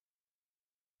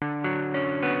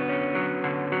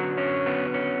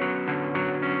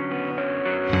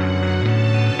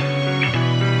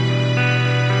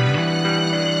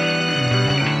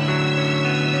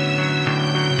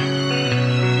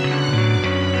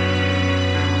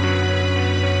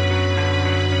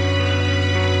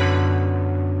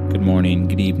morning,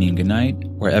 good evening, good night,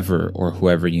 wherever or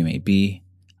whoever you may be.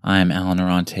 I'm Alan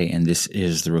Arante, and this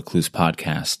is the Recluse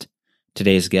Podcast.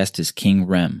 Today's guest is King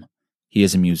Rem. He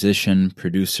is a musician,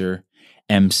 producer,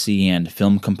 MC, and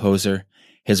film composer.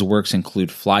 His works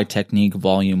include Fly Technique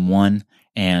Volume 1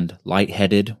 and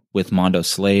Lightheaded with Mondo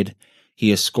Slade. He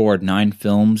has scored 9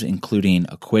 films, including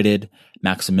Acquitted,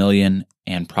 Maximilian,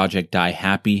 and Project Die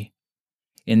Happy.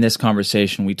 In this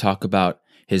conversation, we talk about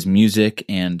his music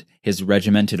and his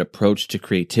regimented approach to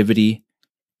creativity.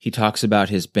 He talks about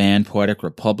his band Poetic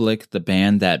Republic, the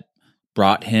band that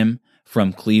brought him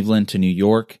from Cleveland to New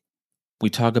York.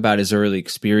 We talk about his early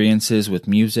experiences with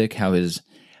music, how his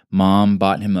mom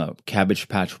bought him a Cabbage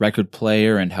Patch record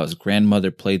player, and how his grandmother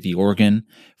played the organ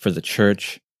for the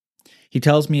church. He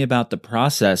tells me about the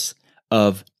process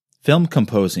of film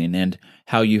composing and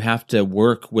how you have to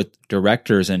work with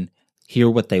directors and hear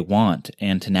what they want,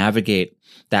 and to navigate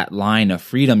that line of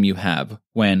freedom you have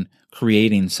when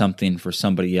creating something for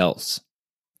somebody else.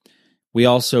 We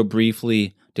also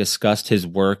briefly discussed his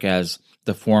work as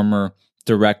the former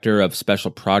director of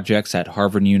special projects at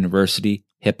Harvard University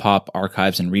Hip Hop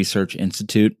Archives and Research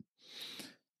Institute,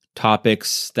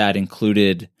 topics that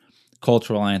included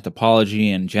cultural anthropology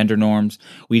and gender norms.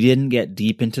 We didn't get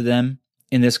deep into them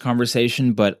in this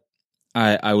conversation, but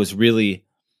I was really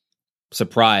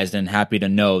surprised and happy to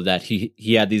know that he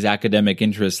had these academic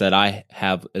interests that I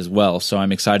have as well. So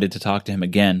I'm excited to talk to him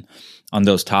again on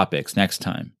those topics next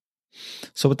time.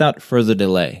 So without further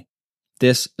delay,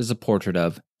 this is a portrait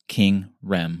of King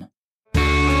Rem.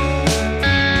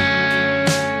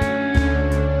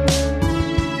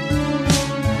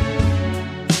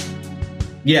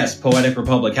 Yes, Poetic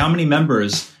Republic. How many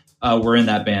members were in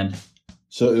that band?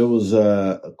 So it was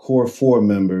a core 4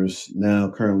 members, now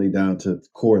currently down to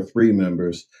core 3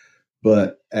 members.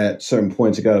 But at certain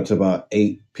points, it got up to about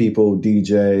 8 people,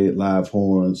 DJ, live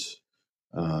horns,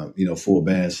 full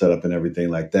band setup and everything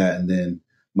like that. And then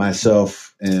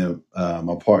myself and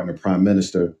my partner, Prime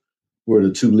Minister, were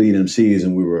the 2 lead MCs,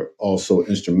 and we were also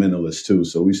instrumentalists too.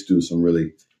 So we used to do some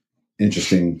really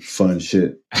interesting, fun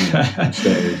shit on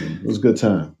stage. And it was a good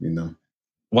time,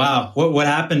 Wow. What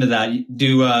happened to that?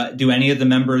 Do any of the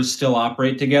members still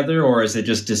operate together, or is it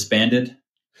just disbanded?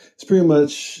 It's pretty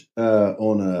much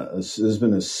there's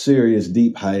been a serious,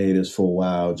 deep hiatus for a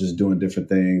while, just doing different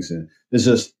things. And it's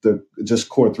just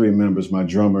core 3 members. My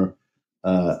drummer,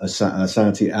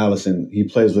 Asante Allison, he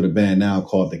plays with a band now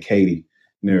called The Katy.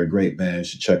 And they're a great band. You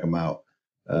should check them out.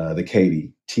 The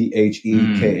Katy,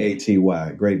 Thekaty,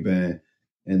 great band.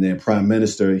 And then Prime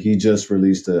Minister, he just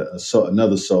released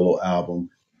another solo album,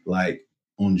 like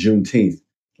on Juneteenth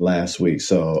last week.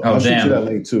 So I'll shoot you that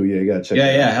link too. Yeah, you gotta check it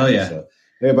out. Yeah, hell yeah. So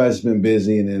everybody's been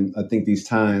busy, and then I think these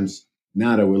times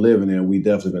now that we're living in, we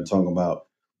definitely been talking about,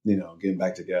 getting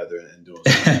back together and doing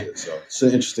some shit. So it's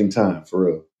an interesting time for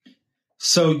real.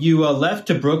 So you left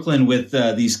to Brooklyn with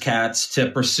these cats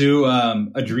to pursue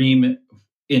a dream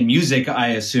in music, I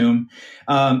assume.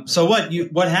 So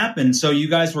what happened? So you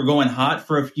guys were going hot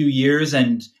for a few years,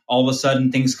 and all of a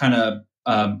sudden things kind of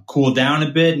cooled down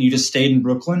a bit, and you just stayed in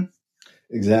Brooklyn?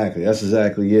 Exactly. That's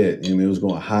exactly it. It was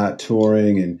going hot,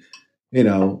 touring, and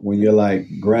when you're like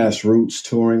grassroots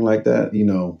touring like that,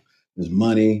 there's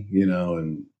money,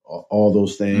 and all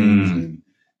those things, and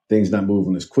things not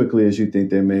moving as quickly as you think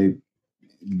they may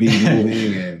be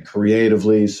moving and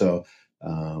creatively. So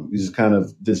we just kind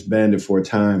of disbanded for a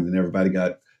time, and everybody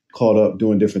got caught up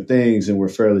doing different things, and we're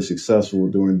fairly successful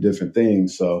doing different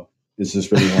things. So it's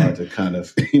just really hard to kind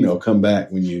of, come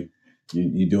back when you're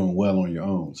doing well on your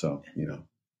own. So,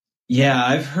 Yeah,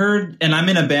 I've heard, and I'm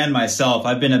in a band myself.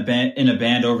 I've been in a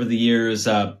band over the years.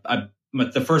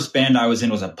 The first band I was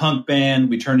in was a punk band.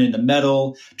 We turned into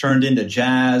metal, turned into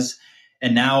jazz.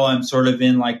 And now I'm sort of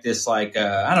in like this,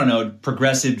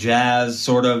 progressive jazz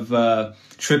sort of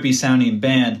trippy sounding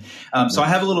band. So I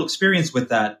have a little experience with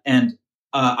that. And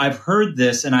I've heard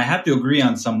this, and I have to agree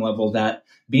on some level, that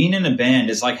being in a band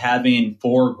is like having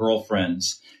 4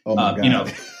 girlfriends. Oh my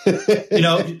God.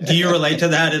 Do you relate to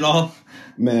that at all?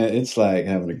 Man, it's like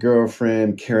having a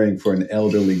girlfriend, caring for an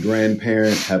elderly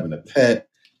grandparent, having a pet.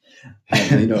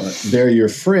 They're your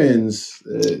friends,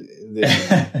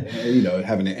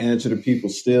 having to answer to people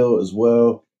still as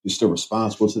well. You're still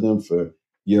responsible to them for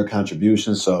your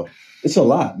contributions. So it's a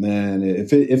lot, man.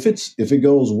 If it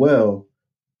goes well,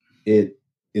 it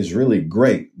is really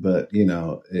great. But,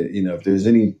 if there's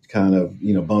any kind of,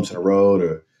 bumps in the road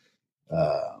or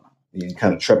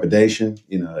kind of trepidation,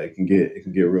 it can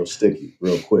get real sticky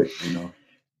real quick,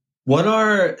 What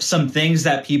are some things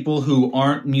that people who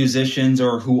aren't musicians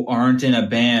or who aren't in a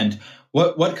band,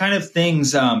 what kind of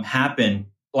things happen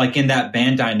like in that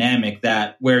band dynamic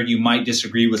that where you might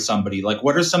disagree with somebody? Like,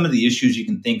 what are some of the issues you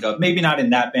can think of? Maybe not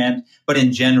in that band, but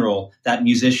in general, that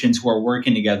musicians who are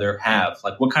working together have.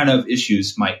 Like, what kind of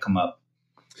issues might come up?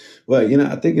 Well,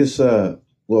 I think it's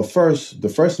well, first the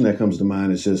first thing that comes to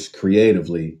mind is just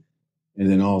creatively, and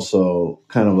then also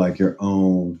kind of like your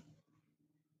own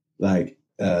like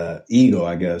ego,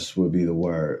 I guess would be the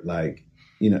word. Like,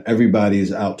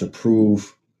 everybody's out to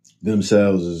prove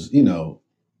themselves as,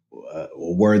 a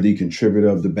worthy contributor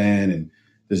of the band. And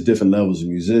there's different levels of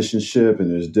musicianship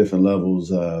and there's different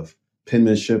levels of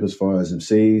penmanship as far as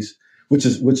MCs, which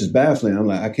is baffling. I'm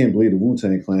like, I can't believe the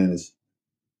Wu-Tang Clan has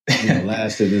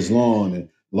lasted this long, and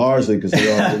largely because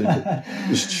they all really,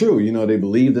 it's true. They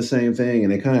believe the same thing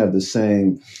and they kind of have the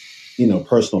same,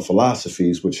 personal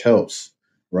philosophies, which helps.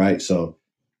 Right. So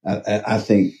I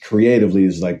think creatively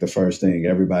is like the first thing.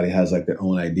 Everybody has like their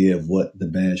own idea of what the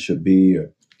band should be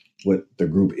or what the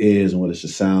group is and what it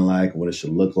should sound like and what it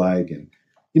should look like. And,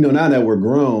 now that we're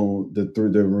grown,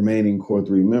 the remaining core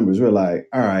three members, we're like,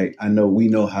 all right, we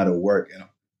know how to work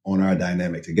on our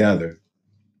dynamic together,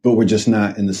 but we're just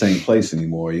not in the same place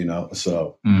anymore,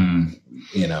 So,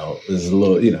 there's a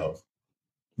little,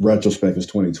 retrospect is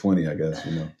 2020, I guess,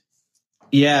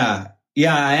 Yeah.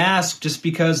 Yeah, I asked just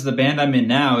because the band I'm in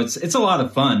now, it's a lot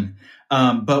of fun.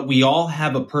 But we all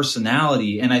have a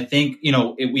personality. And I think,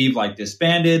 we've like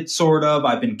disbanded, sort of.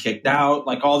 I've been kicked out,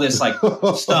 like all this like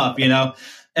stuff,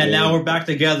 and now we're back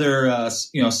together,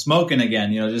 smoking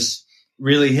again, just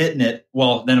really hitting it.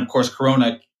 Well, then, of course,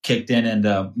 Corona kicked in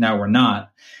and now we're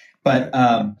not.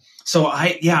 But so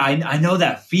I know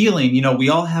that feeling. We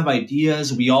all have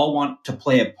ideas. We all want to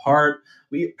play a part.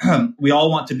 We all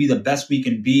want to be the best we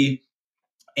can be.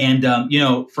 And,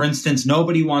 for instance,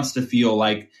 nobody wants to feel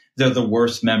like they're the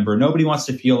worst member. Nobody wants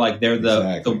to feel like they're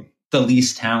the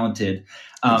least talented.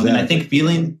 And I think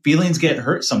feelings get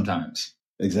hurt sometimes.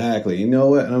 Exactly. You know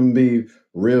what? I'm going to be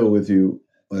real with you,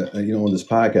 on this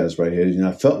podcast right here.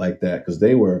 I felt like that because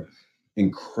they were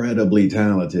incredibly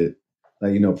talented.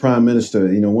 Like, Prime Minister,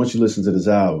 once you listen to this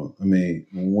album, I mean,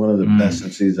 one of the best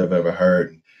MCs I've ever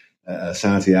heard.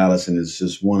 Ashanti Allison is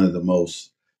just one of the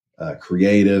most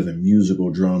creative and musical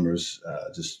drummers,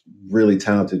 just really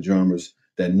talented drummers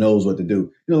that knows what to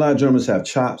do. A lot of drummers have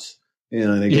chops,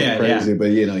 and they get crazy,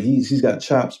 but he's got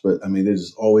chops, but I mean, they're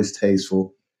just always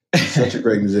tasteful. He's such a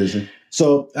great musician.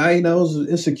 So I, was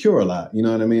insecure a lot, you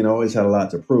know what I mean? I always had a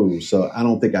lot to prove. So I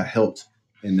don't think I helped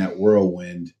in that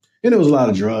whirlwind. And there was a lot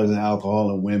of drugs and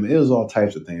alcohol and women. It was all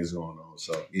types of things going on.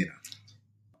 So,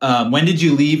 when did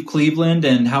you leave Cleveland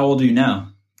and how old are you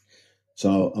now?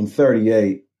 So I'm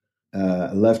 38.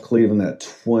 I left Cleveland at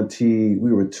 20.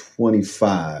 We were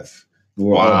 25. We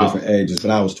were all different ages,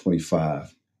 but I was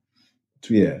 25.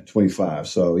 Yeah, 25.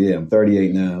 So yeah, I'm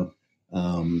 38 now.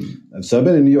 So I've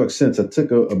been in New York since. I took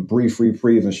a brief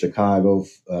reprieve in Chicago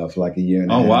for like a year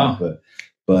and a half. Wow.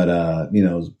 But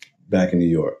back in New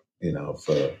York,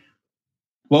 for.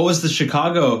 What was the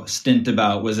Chicago stint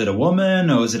about? Was it a woman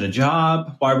or was it a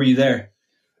job? Why were you there?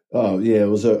 Oh yeah, it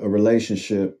was a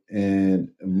relationship, and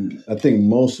I think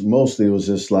mostly it was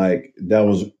just like that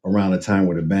was around the time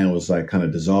where the band was like kind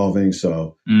of dissolving.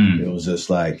 So it was just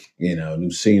like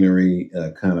new scenery,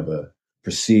 kind of a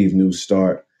perceived new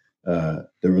start. The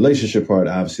relationship part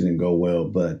obviously didn't go well,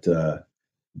 but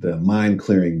the mind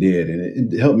clearing did,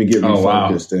 and it helped me get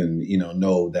refocused and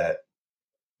know that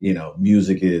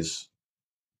music is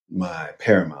my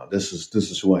paramount. This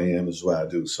is who I am. This is what I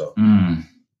do. So.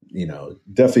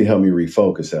 Definitely helped me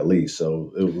refocus at least.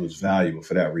 So it was valuable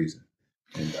for that reason.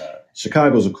 And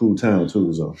Chicago's a cool town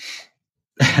too. So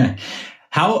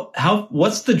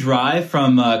what's the drive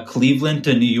from Cleveland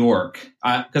to New York?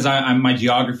 Because my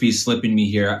geography is slipping me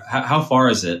here. How far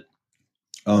is it?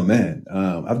 Oh man,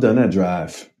 I've done that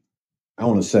drive. I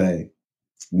want to say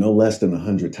no less than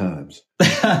 100 times.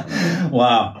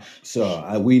 Wow.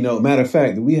 So we know. Matter of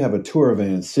fact, we have a tour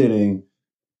van sitting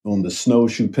on the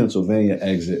Snowshoe, Pennsylvania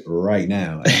exit right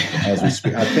now as we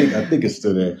speak. I think it's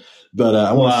still there, but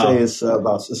I want to say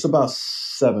it's about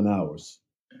 7 hours.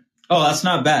 Oh, that's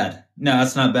not bad. No,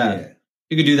 that's not bad. Yeah.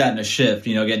 You could do that in a shift.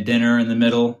 Get dinner in the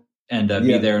middle and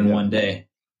be there in one day.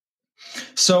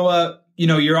 So,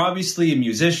 you're obviously a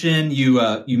musician.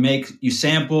 You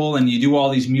sample and you do all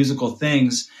these musical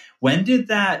things. When did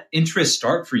that interest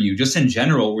start for you? Just in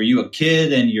general, were you a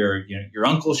kid and your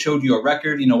uncle showed you a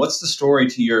record? What's the story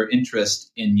to your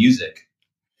interest in music?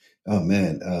 Oh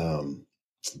man,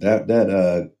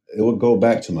 that it would go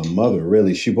back to my mother.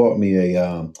 Really, she bought me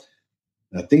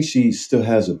I think she still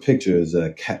has a picture as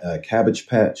a Cabbage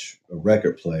Patch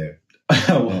record player.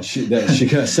 She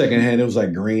got secondhand. It was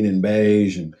like green and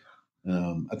beige, and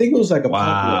I think it was like a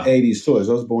popular Wow. 80s toys.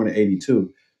 I was born in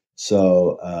 82.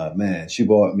 So, man, she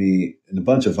bought me a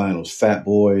bunch of vinyls, Fat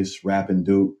Boys, Rappin'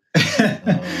 Duke,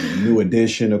 New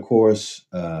Edition, of course,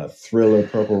 Thriller,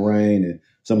 Purple Rain, and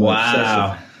some obsessive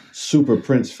Wow. super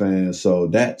Prince fan. So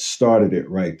that started it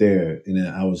right there. And then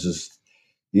I was just,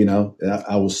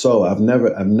 I've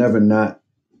never not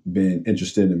been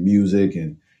interested in music.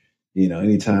 And,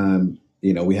 anytime,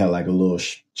 we had like a little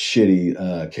shitty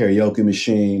karaoke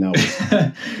machine. I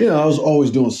was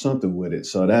always doing something with it.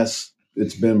 So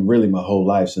it's been really my whole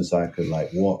life since I could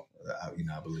like walk,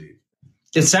 I believe.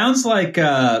 It sounds like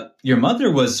your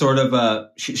mother was sort of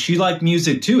she liked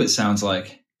music too, it sounds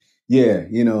like. Yeah,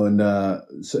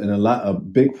 a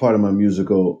big part of my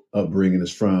musical upbringing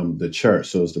is from the church.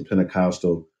 So it's the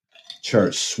Pentecostal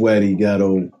church, sweaty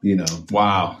ghetto,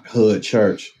 Wow. hood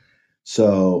church.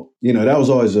 So, that was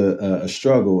always a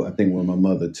struggle, I think, with my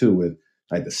mother too, with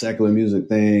like the secular music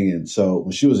thing. And so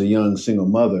when she was a young single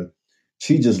mother,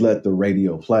 she just let the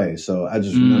radio play. So I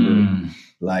just remember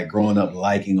like growing up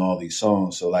liking all these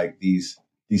songs. So like these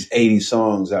 80s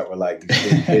songs that were like these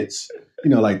big hits,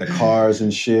 like the Cars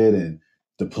and shit and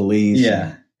the Police.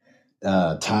 Yeah.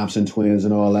 And, Thompson Twins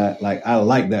and all that. Like I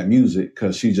like that music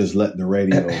because she just let the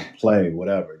radio play,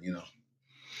 whatever.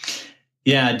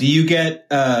 Yeah. Do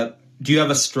you have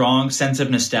a strong sense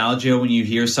of nostalgia when you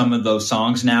hear some of those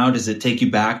songs now? Does it take you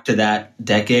back to that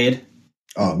decade?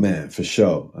 Oh man, for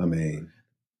sure. I mean,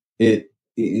 we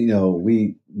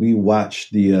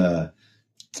watched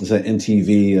it's that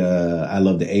MTV, I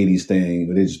love the 80s thing,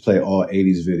 where they just play all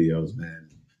 80s videos, man.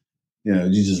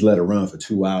 You just let it run for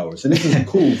 2 hours. And it's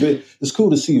cool. It's cool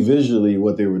to see visually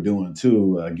what they were doing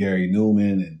too. Gary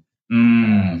Newman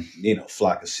and,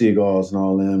 Flock of Seagulls and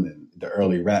all them and the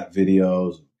early rap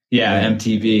videos. Yeah,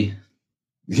 MTV.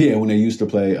 Yeah, when they used to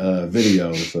play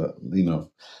videos,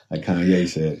 like Kanye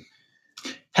said.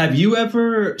 Have you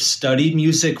ever studied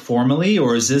music formally,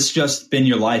 or has this just been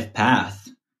your life path?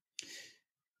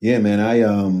 Yeah,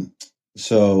 man.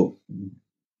 So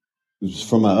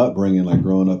from my upbringing, like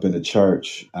growing up in the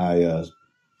church, I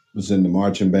was in the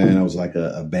marching band. I was like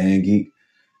a band geek.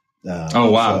 Oh,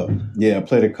 wow. So, yeah, I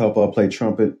played I played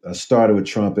trumpet. I started with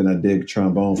trumpet. I did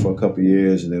trombone for a couple of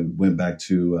years and then went back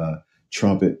to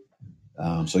trumpet.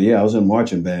 So yeah, I was in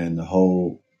marching band the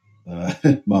whole,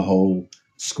 my whole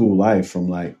school life from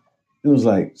like, it was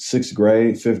like 6th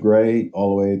grade, 5th grade,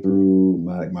 all the way through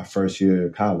my first year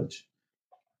of college.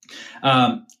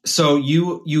 So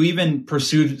you even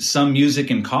pursued some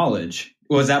music in college.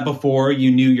 Was that before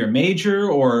you knew your major,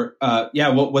 or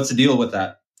what's the deal with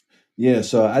that? Yeah,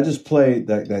 so I just played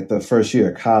that the first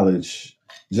year of college,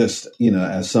 just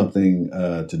as something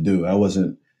to do. I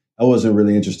wasn't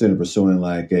really interested in pursuing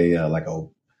like a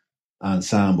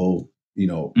ensemble,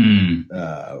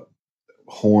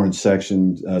 horn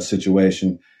section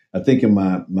situation. I think in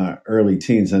my early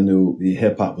teens, I knew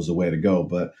hip hop was the way to go,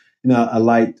 but I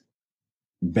liked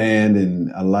band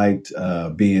and I liked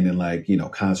being in like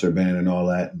concert band and all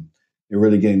that. And it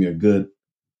really gave me a good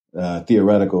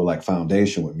theoretical like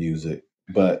foundation with music.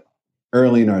 But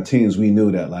early in our teens, we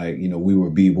knew that like we were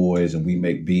b-boys and we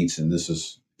make beats and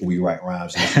we write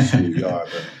rhymes and this is who we are.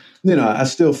 But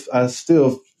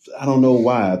I don't know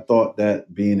why I thought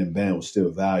that being in band was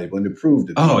still valuable, and it proved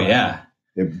to be. Oh yeah,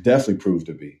 it definitely proved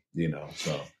to be.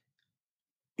 So.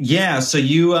 Yeah. So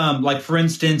you, like, for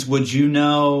instance, would you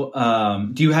know,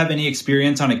 do you have any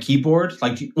experience on a keyboard?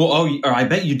 Like, or I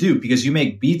bet you do because you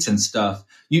make beats and stuff.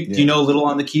 Do you know a little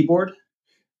on the keyboard?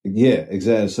 Yeah,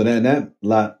 exactly. So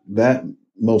that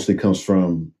mostly comes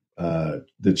from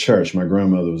the church. My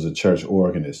grandmother was a church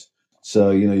organist.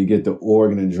 So, you get the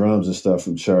organ and drums and stuff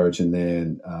from church, and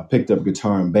then picked up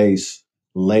guitar and bass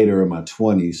later in my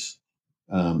 20s.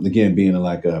 Again, being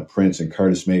like a Prince and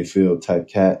Curtis Mayfield type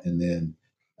cat. And then,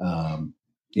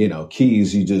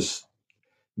 keys,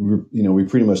 we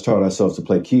pretty much taught ourselves to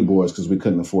play keyboards because we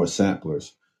couldn't afford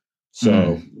samplers.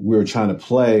 So we were trying to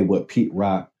play what Pete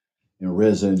Rock and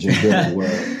RZA and Jim Dillon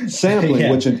were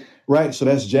sampling, right? So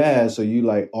that's jazz. So you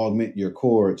like augment your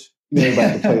chords.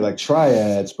 Everybody can play like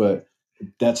triads, but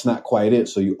that's not quite it.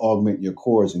 So you augment your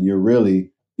chords and you're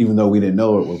really, even though we didn't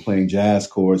know it, we're playing jazz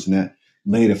chords, and that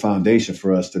laid a foundation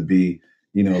for us to be,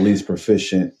 at least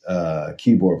proficient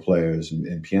keyboard players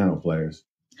and piano players.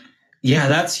 Yeah,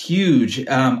 that's huge.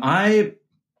 I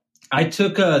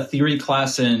took a theory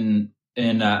class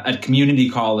at community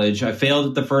college. I failed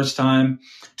it the first time,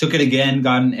 took it again,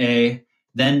 got an A,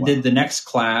 then did the next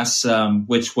class,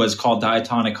 which was called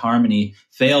diatonic harmony,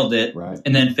 failed it,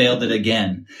 and then failed it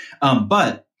again.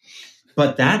 But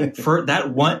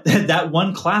that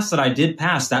one class that I did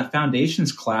pass, that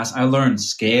foundations class, I learned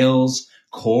scales,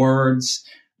 chords,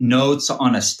 notes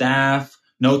on a staff,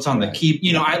 notes on the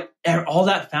key. All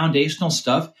that foundational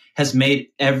stuff has made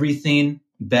everything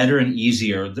better and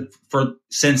easier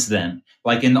since then.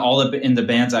 Like in the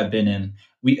bands I've been in,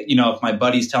 if my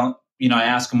buddy's telling, I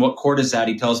ask him what chord is that,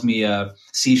 he tells me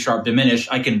C sharp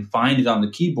diminished. I can find it on the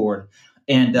keyboard,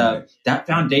 and that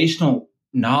foundational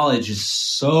knowledge is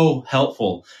so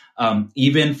helpful.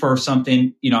 Even for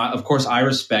something, of course, I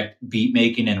respect beat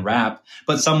making and rap,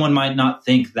 but someone might not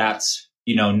think that's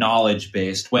knowledge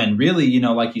based, when really,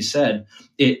 like you said,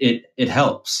 it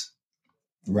helps.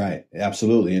 Right,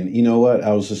 absolutely. And you know what?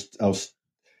 I was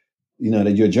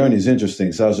that your journey is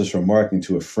interesting. So I was just remarking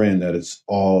to a friend that it's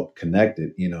all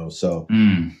connected, so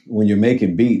when you're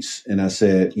making beats, and I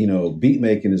said, beat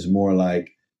making is more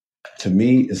like, to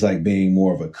me, it's like being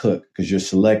more of a cook, because you're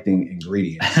selecting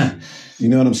ingredients. You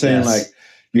know what I'm saying?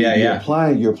 Yes.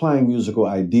 Like you're applying musical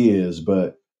ideas,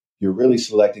 but you're really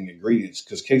selecting ingredients.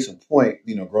 Because case in point,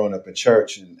 growing up in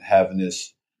church and having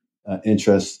this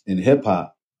interest in hip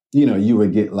hop, you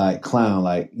would get like clown,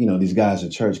 like, these guys in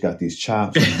church got these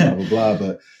chops and blah, blah, blah.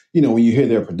 But, when you hear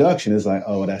their production, it's like,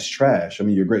 oh, that's trash. I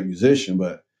mean, you're a great musician,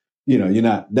 but,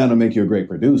 that don't make you a great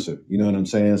producer. You know what I'm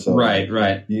saying? So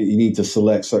right. You need to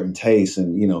select certain tastes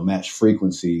and, match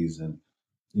frequencies and,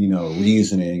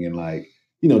 reasoning, and like,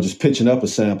 just pitching up a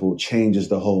sample changes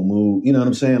the whole mood. You know what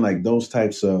I'm saying? Like those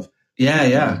types of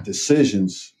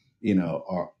decisions,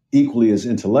 are equally as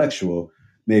intellectual,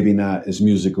 maybe not as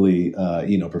musically,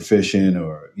 proficient,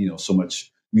 or, so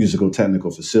much musical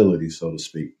technical facility, so to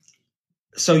speak.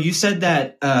 So you said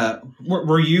that,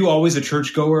 were you always a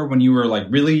churchgoer when you were like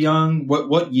really young?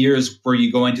 What years were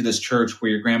you going to this church where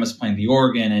your grandma's playing the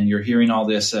organ and you're hearing all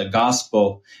this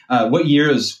gospel? What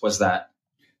years was that?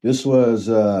 This was,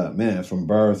 from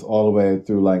birth all the way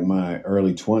through like my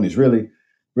early 20s,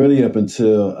 really up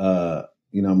until, I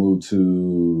moved to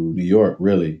New York,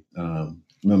 really.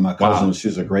 My cousin,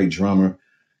 she's a great drummer,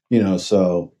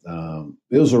 so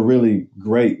it was a really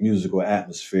great musical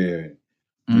atmosphere,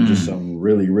 and just some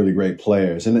really, really great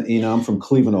players. And, I'm from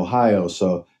Cleveland, Ohio,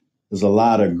 so there's a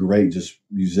lot of great just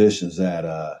musicians that,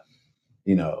 a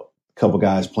couple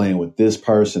guys playing with this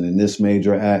person in this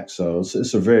major act. So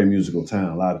it's a very musical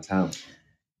town, a lot of talent.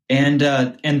 And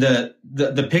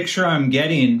the picture I'm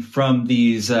getting from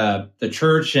these, the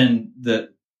church and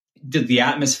the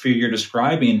atmosphere you're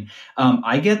describing,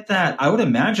 I get that. I would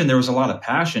imagine there was a lot of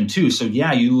passion too. So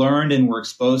yeah, you learned and were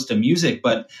exposed to music,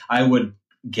 but I would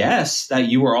guess that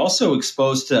you were also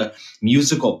exposed to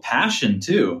musical passion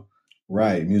too.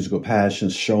 Right. Musical passion,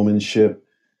 showmanship.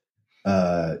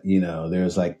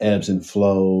 There's like ebbs and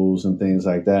flows and things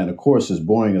like that. And of course it's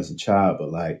boring as a child, but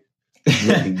like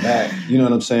looking back, you know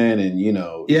what I'm saying? And,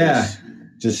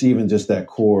 just even just that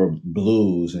core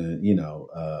blues and,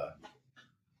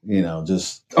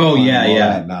 just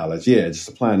that knowledge. Yeah, just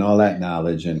applying all that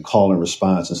knowledge and call and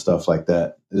response and stuff like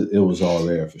that. It was all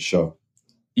there for sure.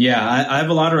 Yeah, I have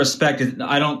a lot of respect.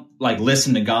 I don't like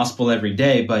listen to gospel every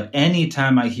day, but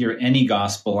anytime I hear any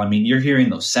gospel, I mean, you're hearing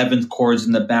those seventh chords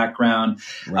in the background.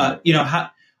 Right.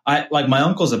 My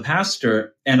uncle's a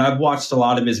pastor, and I've watched a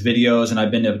lot of his videos, and I've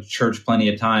been to church plenty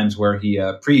of times where he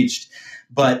preached.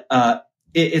 But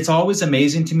it's always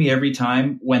amazing to me every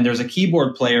time when there's a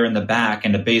keyboard player in the back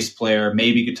and a bass player,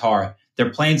 maybe guitar,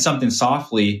 they're playing something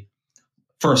softly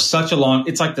for such a long,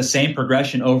 it's like the same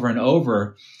progression over and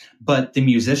over, but the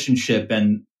musicianship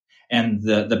and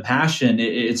the passion,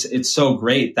 it's so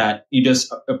great that you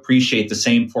just appreciate the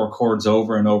same four chords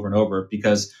over and over and over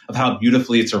because of how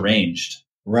beautifully it's arranged.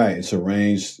 Right. It's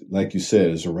arranged, like you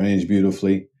said, it's arranged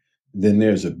beautifully. Then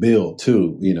there's a build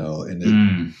too, and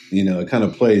then, it kind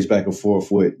of plays back and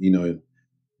forth with,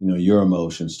 your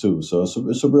emotions too. So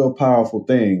it's a real powerful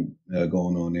thing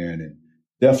going on there. And it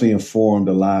definitely informed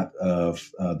a lot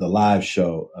of the live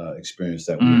show experience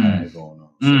that we had going on.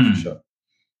 So for sure.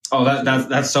 Oh,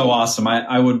 that's so awesome.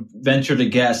 I would venture to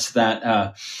guess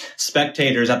that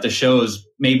spectators at the shows,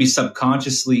 maybe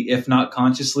subconsciously, if not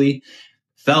consciously,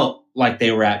 felt like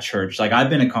they were at church. Like I've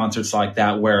been at concerts like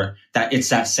that where that it's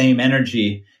that same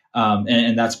energy,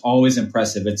 and that's always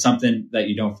impressive. It's something that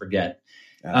you don't forget.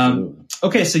 Absolutely.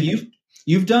 Okay, so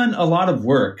you've done a lot of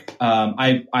work.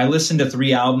 I listened to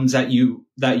 3 albums that you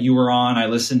were on. I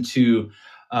listened to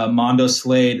Mondo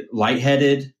Slade,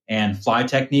 Lightheaded, and Fly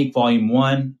Technique, Volume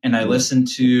 1, and I listened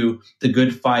to The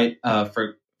Good Fight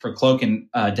for Cloak and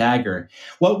Dagger.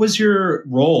 What was your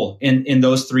role in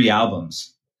those 3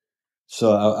 albums?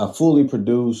 So I fully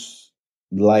produced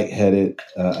Lightheaded,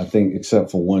 I think, except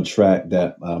for one track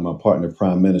that my partner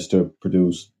Prime Minister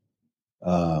produced.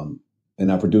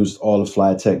 And I produced all of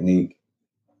Fly Technique.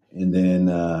 And then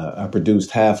I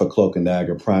produced half of Cloak and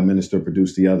Dagger. Prime Minister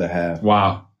produced the other half.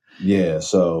 Wow. Yeah.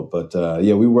 So, but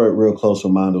we worked real close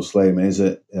with Mondo Slade, man. He's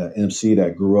an MC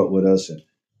that grew up with us and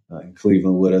in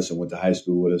Cleveland with us and went to high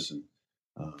school with us. And,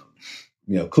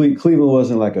 Cleveland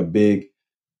wasn't like a big,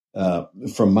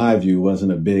 from my view,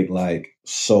 wasn't a big like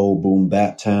soul boom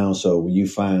bap town. So when you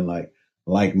find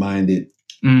like-minded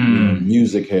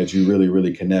music heads, you really,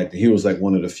 really connect. And he was like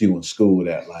one of the few in school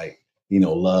that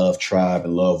love Tribe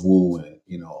and love Wu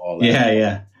and, all that. Yeah,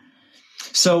 yeah.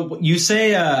 So you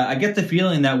say, I get the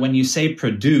feeling that when you say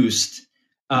produced,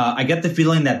 I get the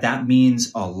feeling that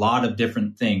means a lot of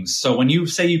different things. So when you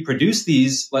say you produce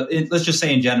these, let's just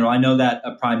say in general, I know that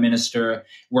a prime minister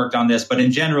worked on this, but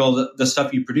in general, the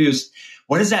stuff you produced,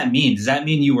 what does that mean? Does that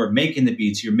mean you were making the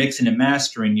beats, you're mixing and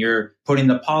mastering, you're putting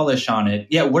the polish on it?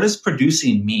 Yeah. What does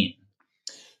producing mean?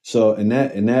 So in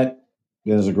that,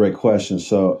 that's a great question.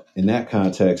 So in that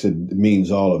context, it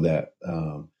means all of that,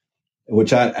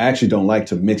 which I actually don't like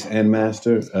to mix and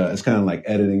master. It's kind of like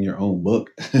editing your own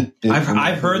book.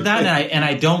 I've heard that, and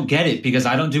I don't get it because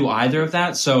I don't do either of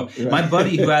that. So my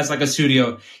buddy who has like a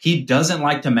studio, he doesn't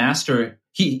like to master.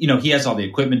 He has all the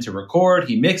equipment to record,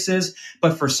 he mixes,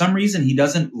 but for some reason he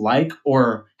doesn't like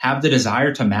or have the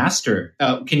desire to master.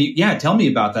 Tell me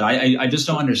about that. I just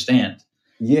don't understand.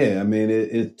 Yeah, I mean,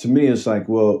 it to me, it's like,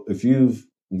 well, if you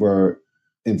were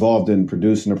involved in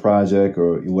producing a project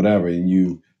or whatever, and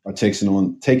you are taking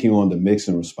on the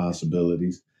mixing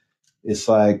responsibilities, it's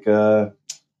like, I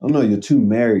don't know, you're too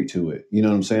married to it. You know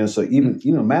what I'm saying? So even,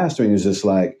 mastering is just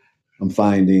like, I'm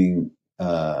finding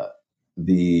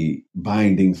the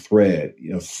binding thread,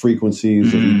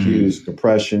 frequencies of EQs,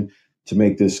 compression to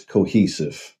make this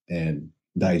cohesive and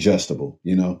digestible,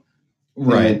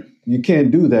 Right. And you can't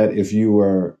do that if you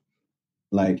are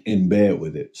like in bed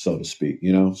with it, so to speak.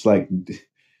 It's like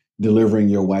delivering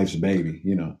your wife's baby.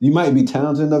 You might be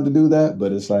talented enough to do that,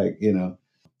 but it's like,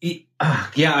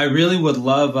 Yeah, I really would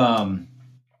love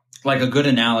like a good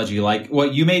analogy. Like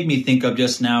what you made me think of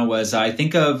just now was I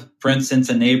think of, for instance,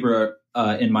 a neighbor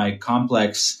in my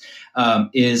complex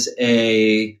is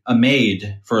a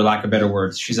maid, for lack of better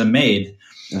words. She's a maid,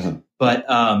 but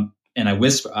and I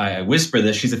whisper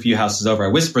this. She's a few houses over. I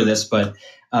whisper this, but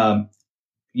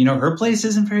her place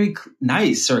isn't very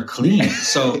nice or clean.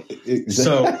 So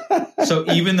so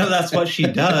even though that's what she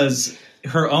does,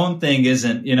 her own thing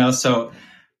isn't. So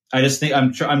I just think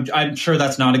I'm sure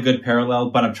that's not a good parallel,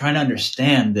 but I'm trying to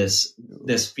understand this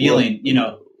feeling.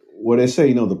 Well, they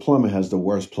say the plumber has the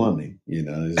worst plumbing.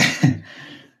 Yeah,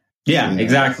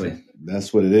 exactly.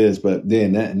 That's what it is. But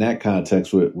then in that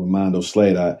context with Mondo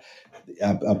Slade, I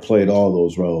played all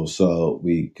those roles. So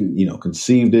we,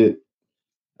 conceived it.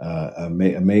 I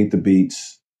made the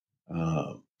beats.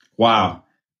 Wow.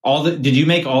 Did you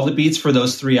make all the beats for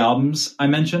those 3 albums I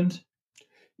mentioned?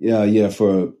 Yeah.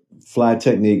 For Fly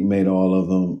Technique, made all of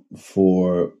them.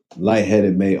 For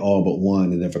Lightheaded, made all but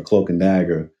one. And then for Cloak and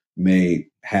Dagger, made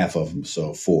half of them.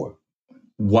 So 4.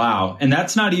 Wow. And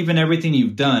that's not even everything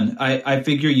you've done. I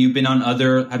figure you've been on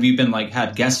have you been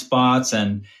had guest spots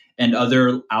and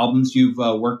other albums you've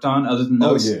worked on other than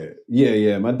those? Oh,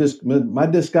 yeah. My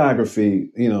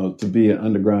discography, to be an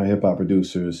underground hip hop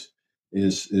producer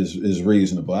is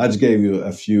reasonable. I just gave you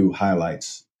a few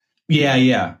highlights.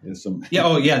 Yeah.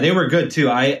 Oh, yeah. They were good too.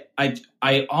 I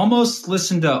almost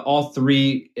listened to all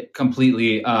 3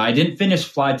 completely. I didn't finish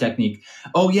Fly Technique.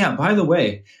 Oh yeah. By the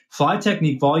way, Fly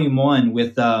Technique Volume 1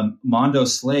 with Mondo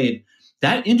Slade.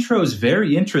 That intro is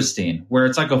very interesting, where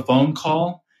it's like a phone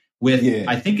call with,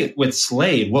 I think with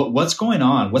Slade. What's going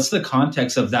on? What's the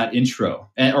context of that intro,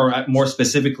 or more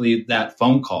specifically, that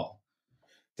phone call?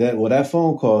 That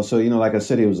phone call. So like I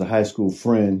said, he was a high school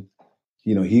friend.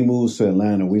 He moves to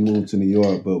Atlanta. We moved to New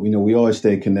York, but we always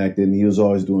stayed connected. And he was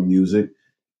always doing music,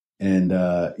 and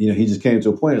he just came to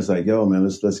a point. It's like, yo, man,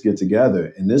 let's get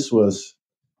together. And this was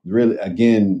really,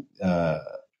 again,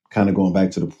 kind of going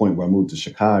back to the point where I moved to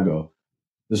Chicago.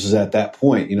 This was at that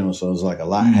point, so it was like a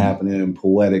lot happening,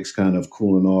 poetics kind of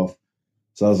cooling off.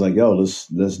 So I was like, yo,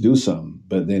 let's do something.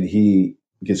 But then he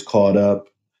gets caught up,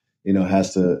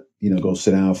 has to, go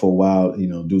sit down for a while,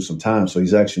 do some time. So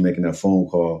he's actually making that phone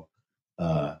call,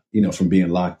 from being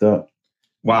locked up.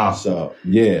 Wow. So,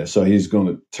 yeah, so he's going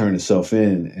to turn himself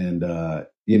in. And,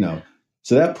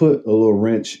 so that put a little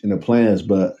wrench in the plans.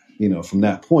 But, from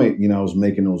that point, I was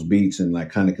making those beats and like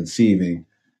kind of conceiving,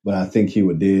 but I think he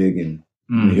would dig, and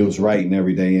he was writing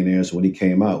every day in there. So when he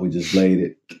came out, we just laid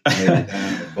it down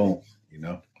and boom,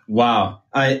 Wow.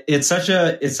 It's such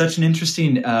an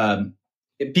interesting,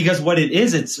 because what it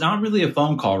is, it's not really a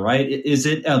phone call, right? Is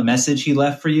it a message he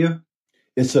left for you?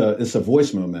 It's a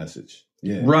voicemail message.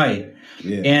 Yeah. Right.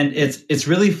 Yeah. And it's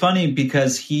really funny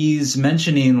because he's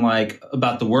mentioning like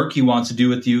about the work he wants to do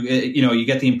with you. You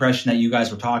get the impression that you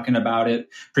guys were talking about it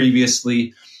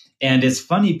previously. And it's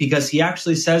funny because he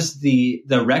actually says the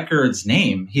record's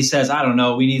name. He says, I don't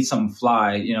know, we need some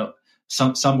fly,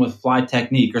 some with fly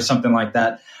technique or something like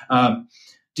that.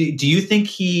 Do you think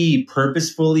he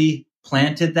purposefully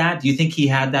planted that? Do you think he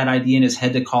had that idea in his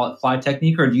head to call it fly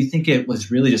technique, or do you think it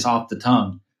was really just off the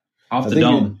tongue, off the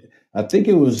dome? I think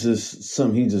it was just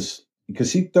something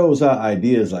because he throws out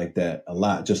ideas like that a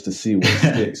lot just to see what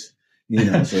sticks,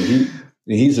 so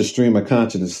he's a stream of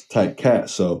consciousness type cat.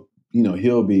 So,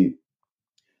 he'll be,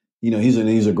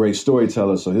 he's a great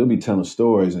storyteller. So he'll be telling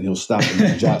stories and he'll stop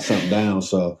and jot something down.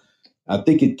 So I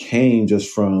think it came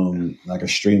just from like a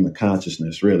stream of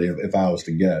consciousness, really, if I was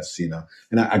to guess,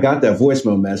 and I got that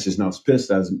voicemail message and I was pissed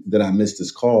that I missed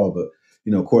his call, but,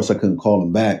 of course I couldn't call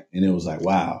him back. And it was like,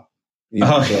 wow. So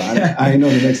I didn't know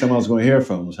the next time I was going to hear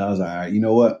from him. So I was like, all right, you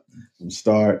know what? I'm going to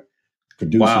start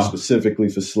producing specifically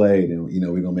for Slade, and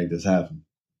we're going to make this happen.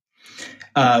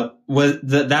 Was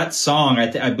that song?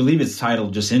 I believe it's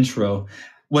titled just Intro.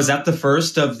 Was that the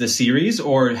first of the series,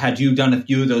 or had you done a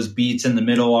few of those beats in the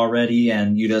middle already,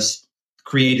 and you just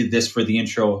created this for the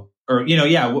intro? Or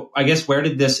I guess where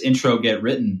did this intro get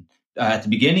written? At the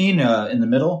beginning, in the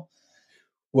middle?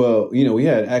 Well, we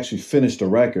had actually finished the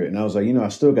record, and I was like, I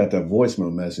still got that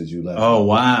voicemail message you left. Oh,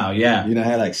 wow. Yeah. I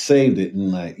had like saved it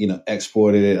and like,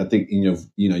 exported it. I think,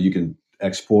 you can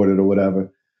export it or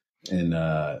whatever and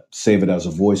save it as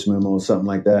a voice memo or something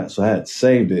like that. So I had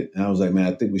saved it, and I was like, man,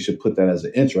 I think we should put that as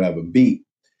an intro. I have a beat,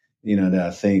 that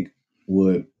I think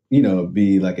would,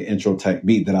 be like an intro type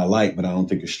beat that I like, but I don't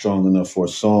think it's strong enough for a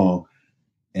song.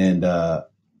 And and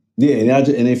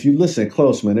if you listen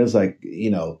close, man, there's like,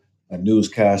 a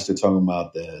newscaster talking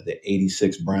about the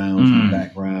 86 Browns in the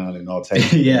background and all types of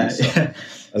things. So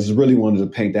I just really wanted to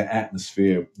paint that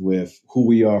atmosphere with who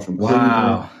we are from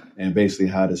Cleveland and basically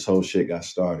how this whole shit got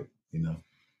started,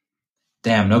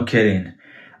 Damn, no kidding.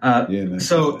 Yeah, man.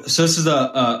 So this is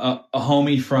a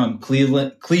homie from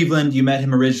Cleveland. Cleveland, you met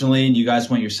him originally and you guys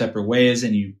went your separate ways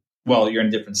and you're in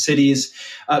different cities.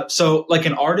 So like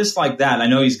an artist like that, I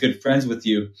know he's good friends with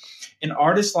you. An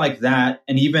artist like that,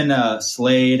 and even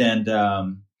Slade, and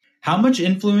how much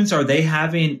influence are they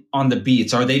having on the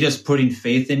beats? Are they just putting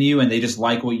faith in you, and they just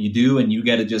like what you do, and you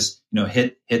get to just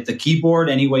hit the keyboard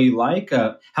any way you like?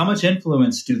 How much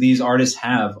influence do these artists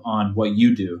have on what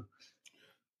you do?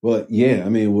 Well, yeah, I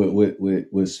mean, with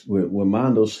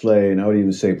Mondo Slade, and I would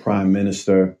even say Prime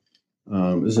Minister.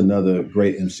 There's another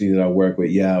great MC that I work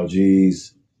with, Yao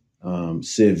G's.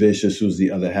 Sid Vicious, who's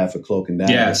the other half of Cloak and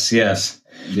Dagger. Yes.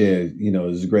 Yeah,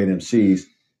 there's great MCs.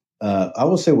 I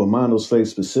would say with Mondo Slade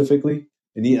specifically,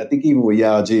 and I think even with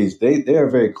Yao G's, they are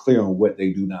very clear on what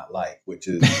they do not like, which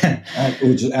is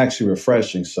actually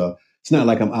refreshing. So it's not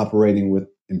like I'm operating with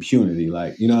impunity,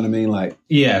 like, you know what I mean? Like,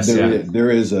 yes,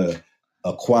 there is a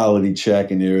quality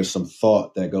check, and there is some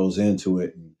thought that goes into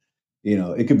it. And,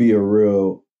 it could be a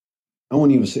real, I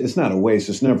won't even say it's not a waste.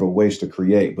 It's never a waste to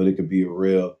create, but it could be a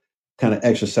real kind of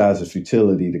exercise of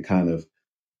futility to kind of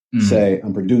say,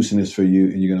 I'm producing this for you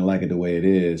and you're going to like it the way it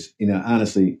is.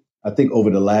 Honestly, I think over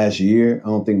the last year, I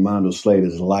don't think Mondo Slade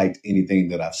has liked anything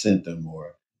that I've sent them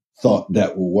or thought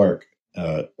that will work.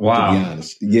 To be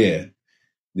honest. Yeah.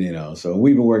 So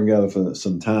we've been working together for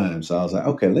some time. So I was like,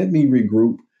 okay, let me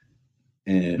regroup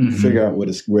and figure out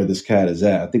where this cat is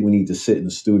at. I think we need to sit in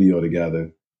the studio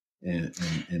together and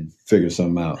figure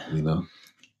something out,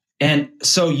 And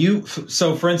so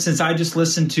for instance, I just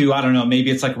listened to, I don't know,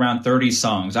 maybe it's like around 30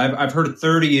 songs. I've heard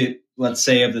 30, let's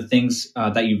say, of the things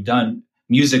that you've done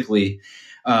musically,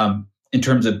 in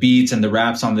terms of beats and the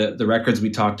raps on the records we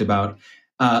talked about.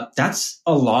 That's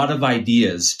a lot of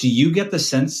ideas. Do you get the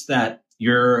sense that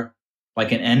you're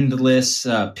like an endless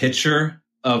pitcher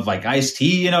of like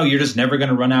Ice-T? You're just never going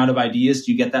to run out of ideas.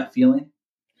 Do you get that feeling?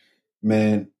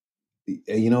 Man,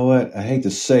 you know what? I hate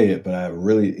to say it, but I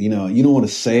really, you don't want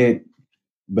to say it,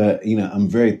 but I'm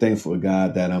very thankful to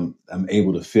God that I'm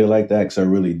able to feel like that, because I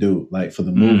really do. Like for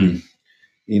the movie,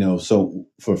 so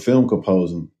for film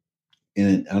composing,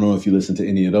 and I don't know if you listen to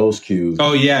any of those cues.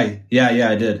 Oh yeah,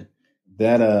 I did.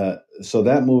 So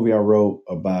that movie I wrote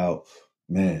about,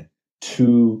 man,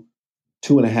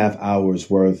 2.5 hours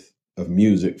worth of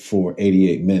music for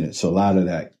 88 minutes. So a lot of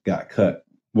that got cut.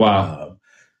 Wow.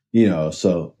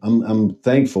 So I'm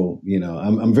thankful.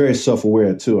 I'm very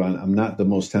self-aware too. I'm not the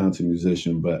most talented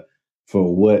musician, but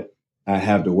for what I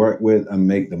have to work with, I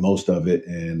make the most of it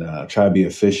and try to be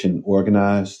efficient,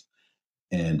 organized,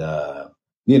 and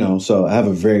so I have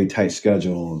a very tight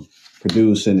schedule on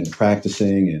producing and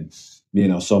practicing, and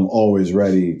so I'm always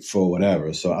ready for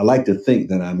whatever. So I like to think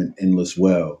that I'm an endless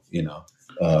well,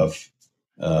 of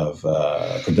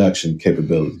production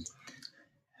capability.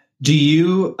 Do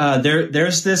you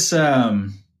there's this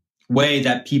way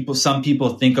that some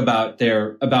people think about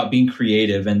about being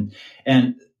creative, and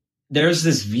there's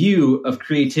this view of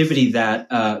creativity that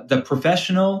the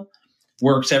professional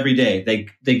works every day.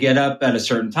 They get up at a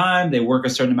certain time, they work a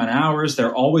certain amount of hours,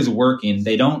 they're always working.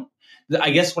 They don't, I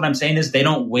guess what I'm saying is they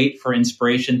don't wait for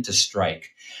inspiration to strike.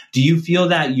 Do you feel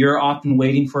that you're often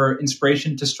waiting for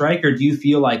inspiration to strike, or do you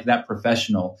feel like that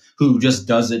professional who just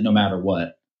does it no matter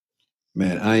what?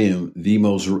 Man, I am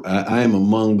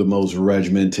among the most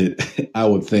regimented. I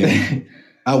would think.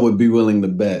 I would be willing to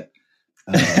bet.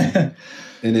 And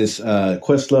it's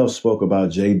Questlove spoke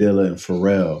about Jay Dilla and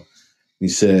Pharrell. He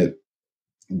said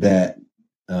that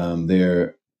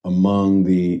they're among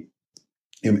the,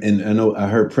 and I know I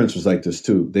heard Prince was like this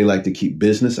too. They like to keep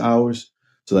business hours.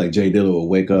 So like Jay Dilla will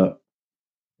wake up,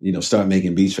 start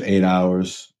making beats for 8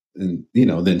 hours, and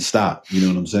then stop. You know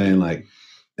what I'm saying? Like.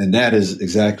 And that is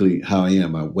exactly how I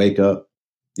am. I wake up,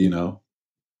 tune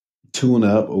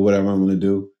up or whatever I'm going to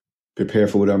do, prepare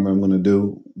for whatever I'm going to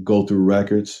do, go through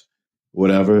records,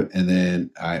 whatever. And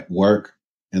then I work.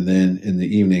 And then in the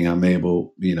evening, I'm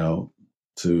able,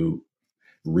 to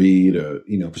read or,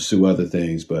 pursue other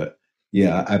things. But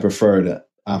yeah, I prefer to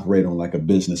operate on like a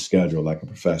business schedule, like a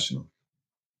professional.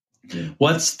 Yeah.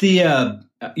 What's the, I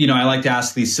like to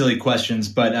ask these silly questions,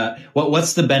 but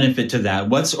what's the benefit to that?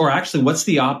 What's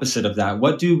the opposite of that?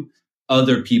 What do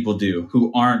other people do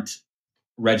who aren't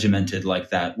regimented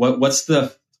like that? What's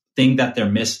the thing that they're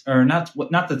not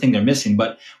the thing they're missing,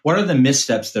 but what are the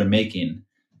missteps they're making?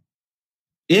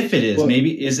 If it is,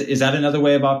 maybe is that another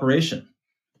way of operation?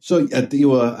 So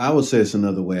I would say it's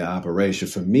another way of operation.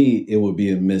 For me, it would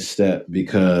be a misstep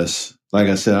because, like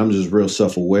I said, I'm just real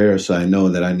self-aware. So I know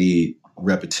that I need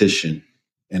repetition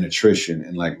and attrition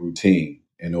and like routine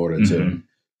in order to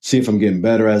see if I'm getting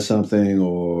better at something,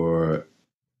 or,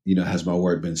 has my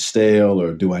work been stale,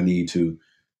 or do I need to,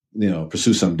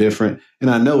 pursue something different?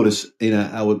 And I notice,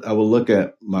 I would look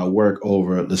at my work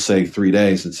over, let's say 3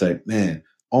 days and say, man,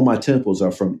 all my tempos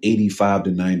are from 85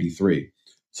 to 93.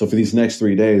 So for these next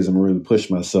 3 days, I'm going to really push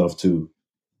myself to,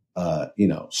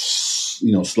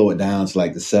 slow it down to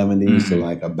like the 70s to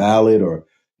like a ballad, or,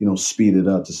 speed it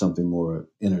up to something more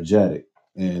energetic.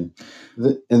 And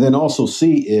then also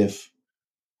see if,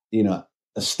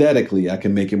 aesthetically I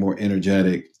can make it more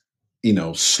energetic,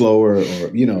 slower,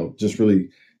 or, just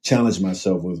really challenge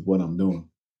myself with what I'm doing.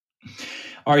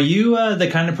 Are you the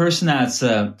kind of person that's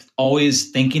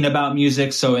always thinking about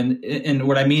music? So, and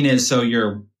what I mean is, so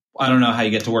I don't know how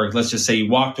you get to work. Let's just say you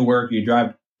walk to work, you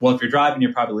drive. Well, if you're driving,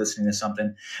 you're probably listening to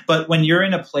something. But when you're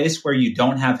in a place where you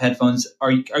don't have headphones,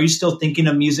 are you still thinking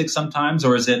of music sometimes,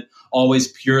 or is it always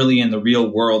purely in the real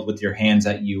world with your hands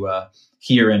that you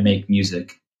hear and make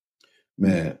music?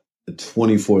 Man,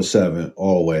 24/7,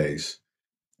 always.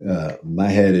 My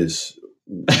head is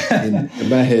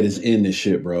in this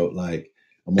shit, bro. Like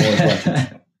I'm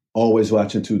always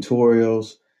watching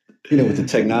tutorials. With the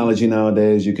technology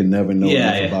nowadays, you can never know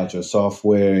enough about your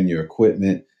software and your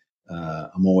equipment.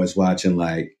 I'm always watching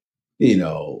live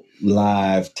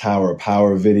Tower of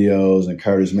Power videos and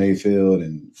Curtis Mayfield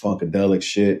and Funkadelic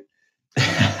shit.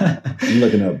 I'm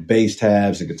looking up bass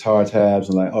tabs and guitar tabs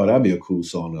and like, oh, that'd be a cool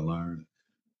song to learn.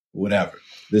 Whatever.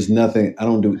 There's nothing. I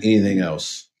don't do anything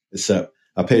else except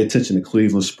I pay attention to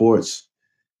Cleveland sports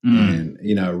and,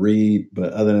 I read.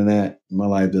 But other than that, my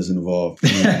life doesn't involve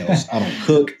anything else. I don't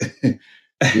cook.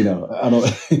 I don't,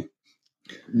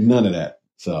 none of that.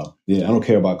 So, yeah, I don't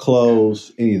care about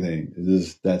clothes, anything.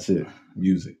 That's it.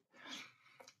 Music.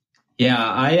 Yeah,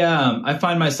 I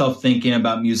find myself thinking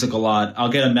about music a lot. I'll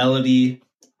get a melody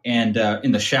and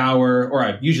in the shower, or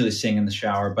I usually sing in the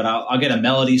shower, but I'll get a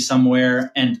melody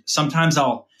somewhere. And sometimes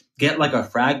I'll get like a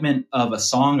fragment of a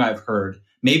song I've heard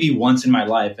maybe once in my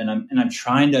life. And I'm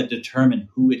trying to determine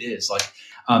who it is. Like,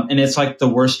 and it's like the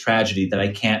worst tragedy that I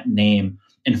can't name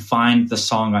and find the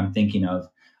song I'm thinking of.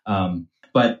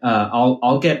 But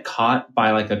I'll get caught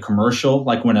by like a commercial,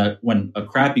 like when a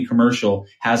crappy commercial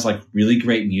has like really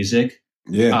great music.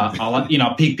 Yeah,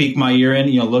 I'll peek my ear in,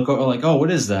 look like, oh,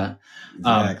 what is that?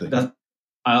 Exactly.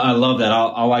 I love that.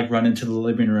 I'll like run into the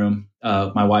living room.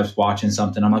 My wife's watching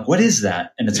something. I'm like, what is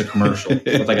that? And it's a commercial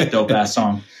with like a dope ass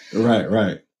song.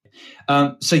 Right.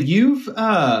 So you've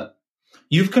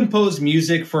composed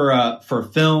music for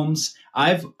films.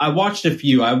 I watched a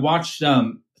few. I watched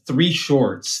 3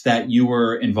 shorts that you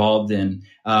were involved in.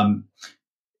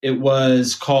 it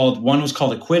was called, one was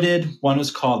called Acquitted, one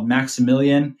was called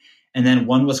Maximilian, and then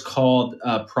one was called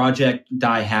Project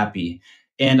Die Happy.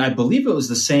 And I believe it was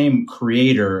the same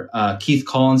creator, Keith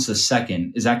Collins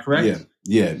II. Is that correct?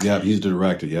 Yeah. He's the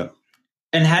director. Yeah.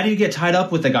 And how do you get tied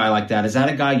up with a guy like that? Is that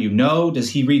a guy you know? Does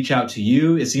he reach out to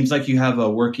you? It seems like you have a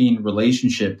working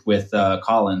relationship with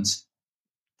Collins.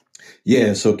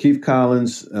 Yeah. So Keith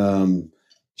Collins,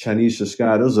 Chanisha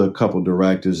Scott, those are a couple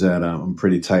directors that I'm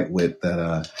pretty tight with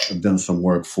that I've done some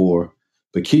work for.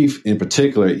 But Keith in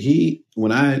particular,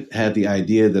 when I had the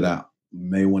idea that I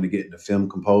may want to get into film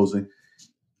composing,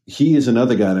 he is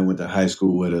another guy that went to high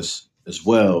school with us as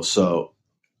well. So,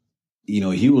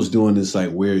 he was doing this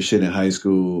like weird shit in high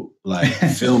school, like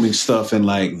filming stuff in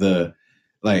like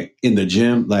in the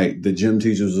gym, like the gym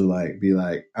teachers would like be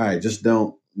like, all right, just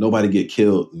don't nobody get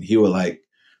killed. And he would like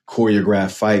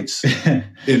choreograph fights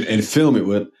and film it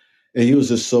with, and he was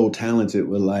just so talented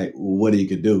with like what he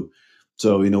could do.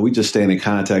 So, we just stayed in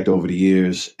contact over the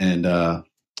years, and,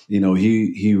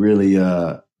 he really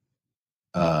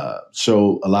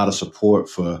showed a lot of support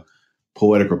for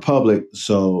Poetic Republic.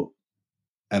 So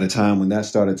at a time when that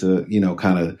started to,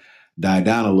 kind of die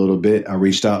down a little bit, I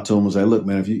reached out to him and was like, look,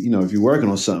 man, if you're working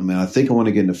on something, man, I think I want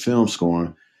to get into film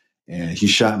scoring. And he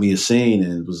shot me a scene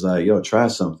and was like, yo, try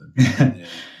something. And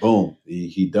boom,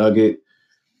 he dug it,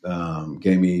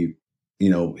 gave me,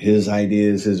 his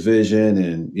ideas, his vision,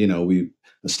 and, we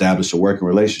established a working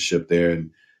relationship there.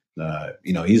 And,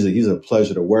 he's a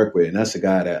pleasure to work with. And that's a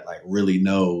guy that like really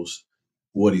knows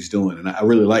what he's doing. And I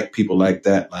really like people like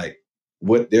that, like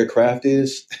what their craft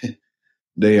is,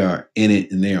 they are in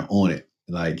it and they are on it.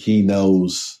 Like he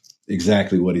knows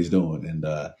exactly what he's doing. And,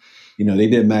 they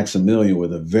did Maximilian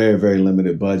with a very, very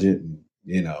limited budget and,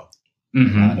 a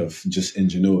lot of just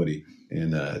ingenuity,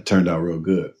 and it turned out real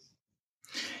good.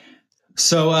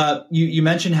 So you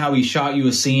mentioned how he shot you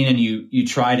a scene and you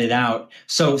tried it out.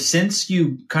 So since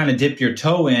you kind of dipped your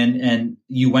toe in and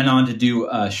you went on to do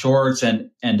shorts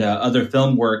and other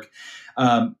film work,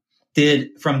 from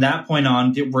that point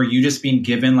on, were you just being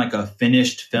given like a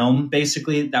finished film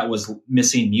basically that was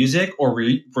missing music, or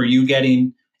were you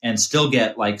getting and still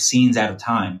get like scenes at a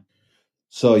time?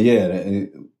 So yeah,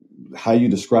 how you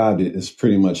described it is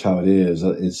pretty much how it is.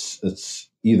 It's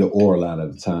either or a lot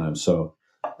of the time. So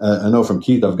I know from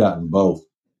Keith, I've gotten both.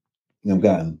 I've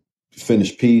gotten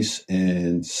finished piece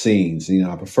and scenes.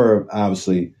 I prefer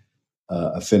obviously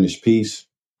a finished piece,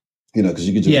 because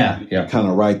you could just kind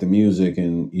of write the music,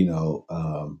 and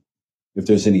if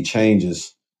there's any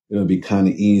changes, it'll be kind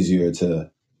of easier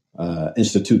to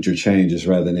institute your changes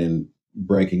rather than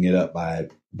breaking it up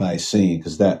by scene,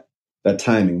 because that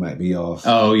timing might be off.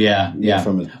 Oh yeah.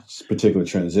 From a particular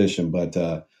transition, but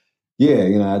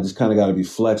I just kind of got to be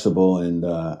flexible and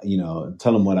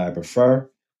tell them what I prefer.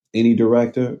 Any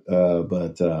director,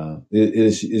 but it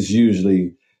is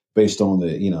usually based on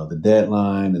the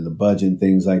deadline and the budget and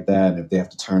things like that, and if they have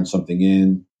to turn something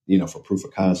in, for proof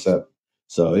of concept.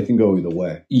 So it can go either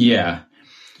way. Yeah.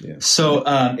 So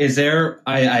is there,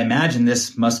 I imagine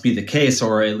this must be the case,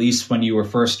 or at least when you were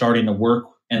first starting to work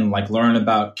and like learn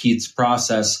about Keith's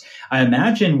process, I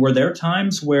imagine, were there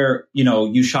times where,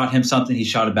 you shot him something, he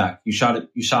shot it back. You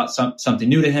shot something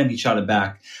new to him, he shot it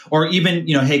back. Or even,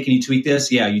 hey, can you tweak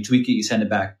this? Yeah, you tweak it, you send it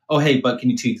back. Oh, hey, but can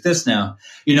you tweak this now?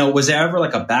 Was there ever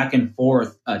like a back and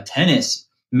forth tennis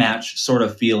match sort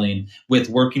of feeling with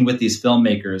working with these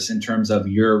filmmakers in terms of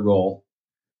your role?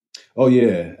 Oh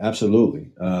yeah,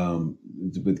 absolutely.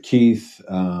 With Keith,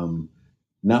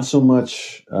 not so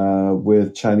much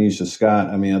with Chanisha Scott.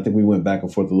 I mean, I think we went back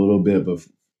and forth a little bit, but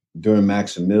during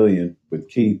Maximilian with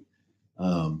Keith,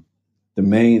 there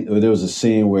was a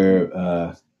scene where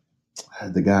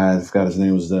the guy, I forgot his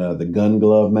name, was the gun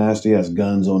glove master. He has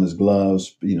guns on his gloves,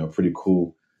 pretty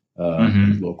cool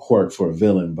little quirk for a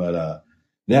villain. But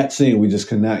that scene we just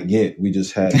could not get. We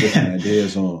just had different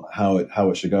ideas on how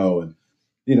it should go. And,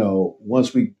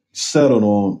 once we settled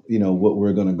on, what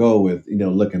we're going to go with,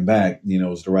 looking back, it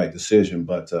was the right decision.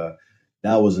 But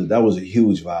that was a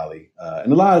huge volley.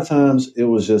 And a lot of times it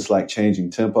was just like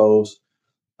changing tempos,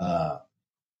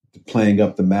 playing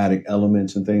up thematic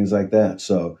elements and things like that.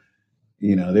 So,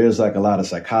 there's like a lot of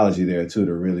psychology there too,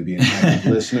 to really be an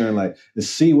active listener and like to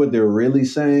see what they're really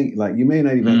saying. Like you may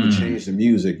not even have to change the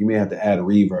music. You may have to add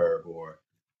reverb or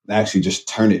actually just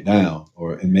turn it down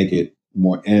and make it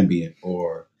more ambient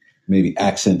or maybe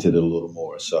accented it a little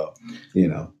more. So,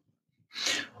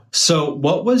 So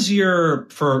what was your,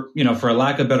 for a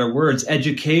lack of better words,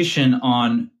 education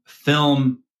on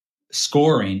film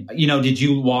scoring? Did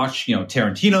you watch,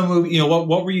 Tarantino movie?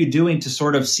 What were you doing to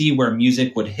sort of see where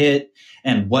music would hit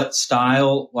and what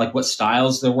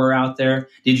styles there were out there?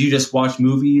 Did you just watch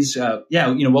movies?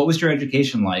 What was your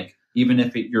education like, even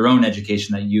if your own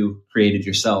education that you created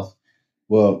yourself?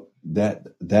 Well,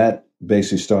 that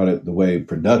basically started the way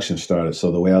production started.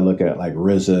 So the way I look at like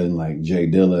RZA and like Jay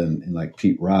Dilla and like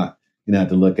Pete Rock, I have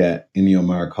to look at Ennio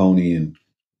Morricone and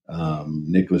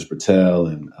Nicholas Britell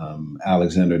and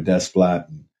Alexander Desplat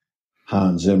and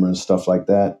Hans Zimmer and stuff like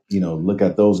that. Look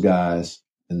at those guys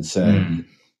and say, I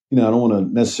don't want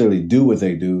to necessarily do what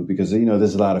they do because,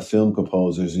 there's a lot of film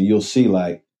composers and you'll see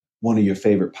like one of your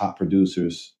favorite pop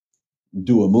producers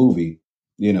do a movie,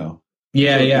 Yeah,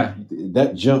 So yeah.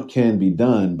 that jump can be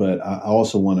done, but I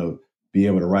also want to be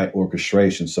able to write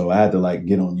orchestration. So I had to like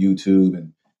get on YouTube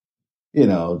and,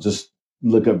 just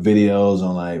look up videos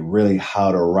on like really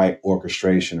how to write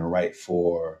orchestration and write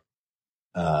for,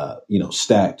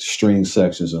 stacked string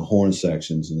sections and horn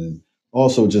sections. And then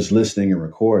also just listening and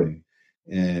recording.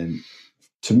 And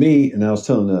to me, and I was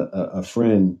telling a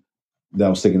friend that I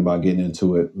was thinking about getting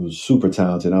into it, who was super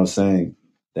talented. I was saying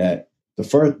that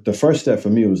the first step for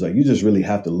me was like, you just really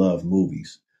have to love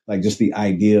movies. Like just the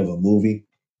idea of a movie,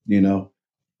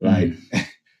 like,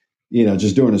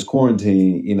 just during this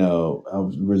quarantine,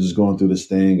 we're just going through this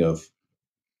thing of,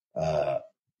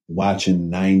 watching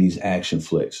 90s action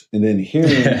flicks and then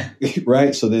hearing,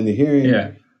 right. So then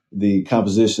hearing the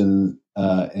composition,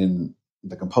 and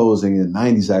the composing in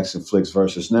 90s action flicks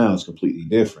versus now is completely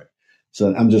different.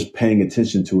 So I'm just paying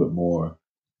attention to it more,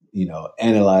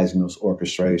 analyzing those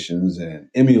orchestrations and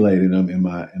emulating them in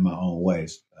my own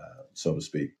ways, so to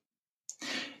speak.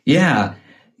 Yeah.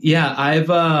 Yeah.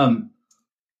 I'm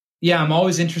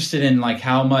always interested in like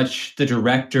how much the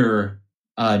director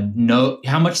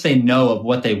how much they know of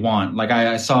what they want. Like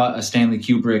I saw a Stanley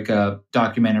Kubrick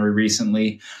documentary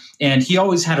recently, and he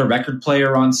always had a record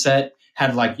player on set,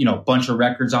 had like, a bunch of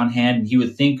records on hand, and he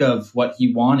would think of what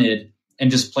he wanted and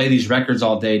just play these records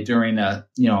all day during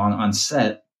on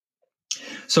set.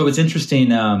 So it's interesting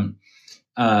from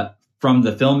the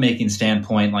filmmaking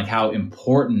standpoint, like how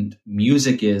important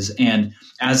music is. And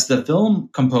as the film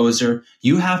composer,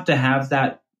 you have to have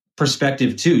that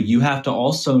perspective too. You have to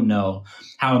also know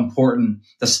how important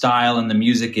the style and the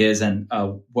music is, and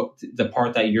what the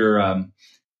part that you're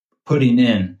putting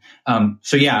in.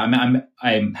 So yeah,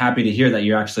 I'm happy to hear that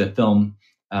you're actually a film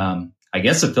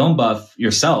buff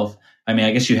yourself. I mean,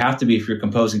 I guess you have to be if you're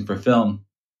composing for film.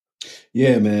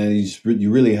 Yeah, man,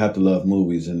 you really have to love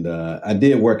movies. And I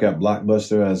did work at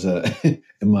Blockbuster as in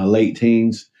my late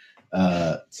teens.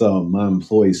 So my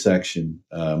employee section,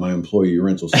 my employee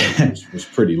rental section was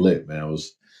pretty lit, man.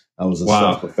 I was a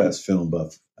self-professed film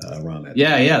buff around that.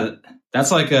 Yeah.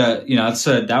 That's like that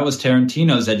was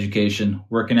Tarantino's education,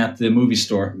 working at the movie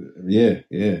store. Yeah.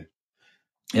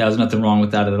 There's nothing wrong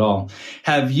with that at all.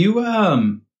 Have you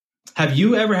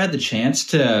ever had the chance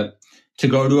to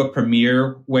go to a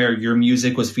premiere where your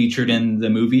music was featured in the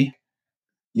movie?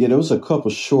 Yeah, there was a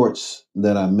couple shorts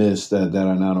that I missed that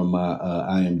are not on my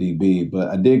IMDb, but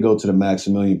I did go to the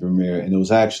Maximilian premiere, and it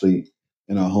was actually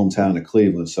in our hometown of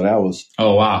Cleveland. So that was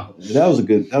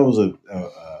a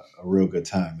real good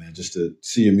time, man. Just to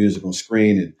see your music on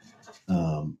screen,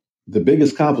 and the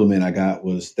biggest compliment I got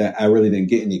was that I really didn't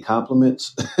get any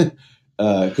compliments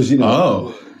because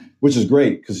which is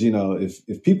great because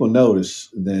if people notice,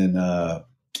 then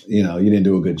you didn't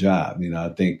do a good job. I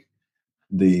think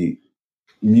the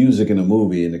music in a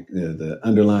movie and the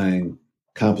underlying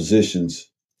compositions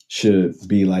should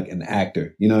be like an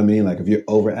actor. You know what I mean? Like if you're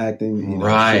overacting,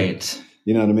 right? So,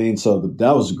 you know what I mean? So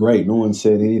that was great. No one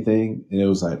said anything, and it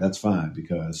was like that's fine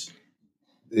because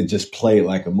it just played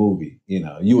like a movie.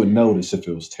 You would notice if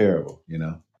it was terrible.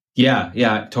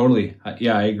 Yeah, totally.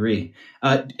 Yeah, I agree.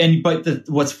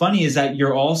 What's funny is that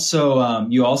you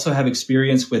also have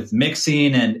experience with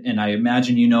mixing, and I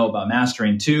imagine about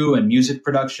mastering too and music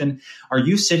production. Are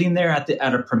you sitting there at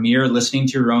a premiere listening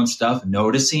to your own stuff,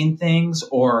 noticing things,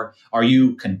 or are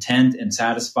you content and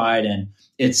satisfied and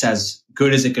it's as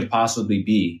good as it could possibly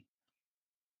be?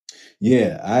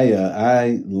 Yeah,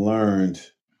 I learned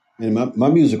in my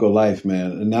musical life,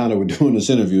 man. And now that we're doing this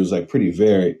interview, is like pretty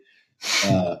varied.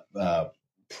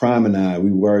 Prime and I,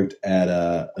 we worked at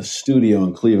a studio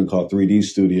in Cleveland called 3D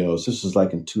Studios. This was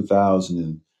like in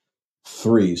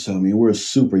 2003. So, I mean, we're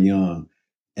super young.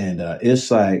 And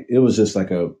it was just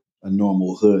like a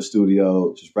normal hood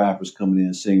studio, just rappers coming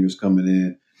in, singers coming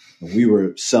in. And we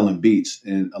were selling beats.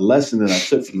 And a lesson that I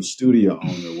took from the studio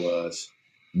owner was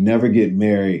never get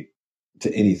married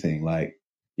to anything. Like,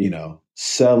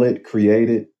 sell it, create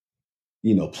it,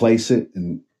 place it,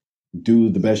 and do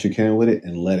the best you can with it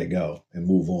and let it go and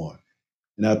move on.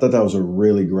 And I thought that was a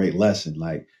really great lesson.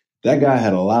 Like that guy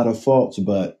had a lot of faults,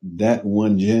 but that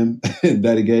one gem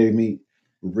that he gave me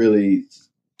really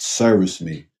serviced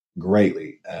me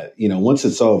greatly. Once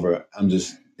it's over,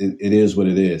 it is what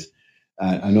it is.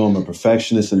 I know I'm a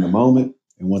perfectionist in the moment,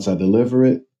 and once I deliver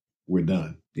it, we're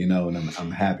done. And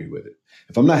I'm happy with it.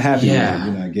 If I'm not happy with it,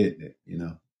 you're not getting it.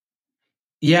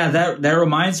 Yeah, that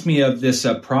reminds me of this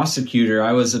prosecutor.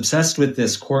 I was obsessed with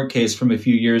this court case from a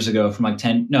few years ago, from like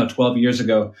 12 years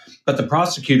ago. But the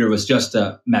prosecutor was just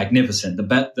magnificent,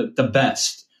 the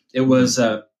best. It was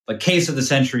a case of the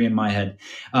century in my head.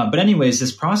 But anyways,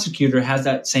 this prosecutor has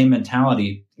that same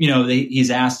mentality.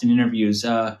 He's asked in interviews,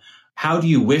 how do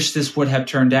you wish this would have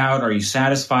turned out? Are you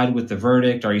satisfied with the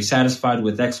verdict? Are you satisfied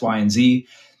with X, Y, and Z?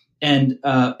 And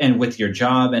with your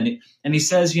job, and he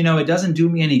says, it doesn't do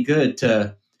me any good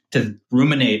to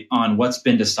ruminate on what's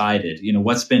been decided,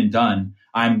 what's been done.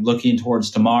 I'm looking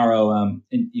towards tomorrow, and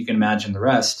you can imagine the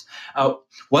rest.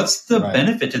 What's the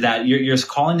benefit to that? You're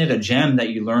calling it a gem that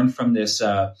you learned from this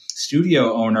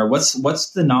studio owner.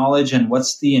 What's the knowledge and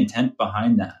what's the intent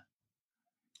behind that?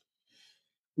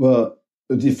 Well,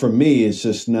 for me, it's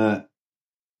just not.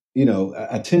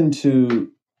 I tend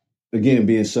to, again,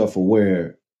 being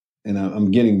self-aware. And I'm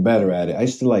getting better at it. I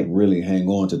used to really hang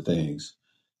on to things.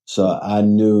 So I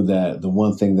knew that the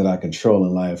one thing that I control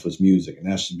in life was music. And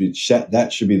that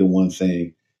should be the one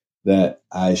thing that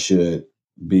I should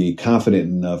be confident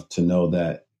enough to know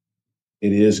that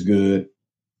it is good.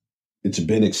 It's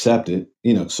been accepted,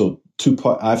 so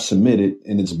I've submitted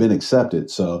and it's been accepted.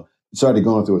 So it's already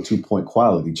gone through a 2-point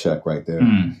quality check right there.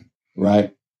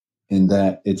 Right. And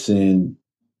that it's in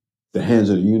the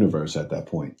hands of the universe at that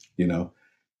point,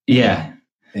 Yeah.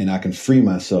 And I can free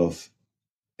myself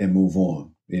and move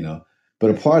on,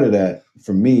 But a part of that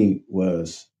for me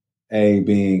was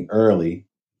being early,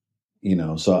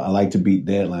 so I like to beat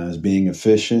deadlines, being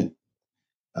efficient,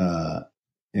 and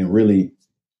really,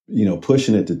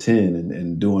 pushing it to 10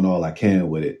 and doing all I can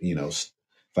with it. If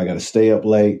I got to stay up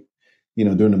late,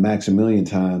 during the Maximilian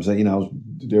times,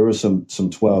 there were some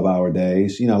 12-hour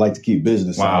days. I like to keep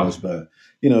business hours, but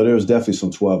there was definitely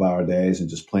some 12-hour days and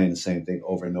just playing the same thing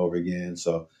over and over again.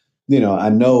 So, I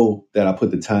know that I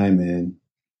put the time in,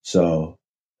 so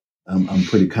I'm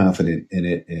pretty confident in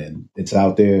it, and it's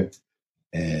out there,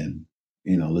 and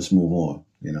let's move on.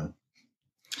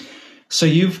 So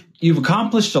you've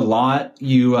accomplished a lot.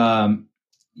 There's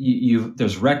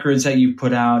records that you've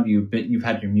put out. You've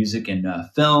had your music in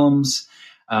films.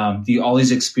 All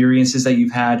these experiences that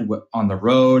you've had on the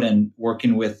road and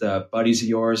working with buddies of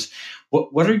yours.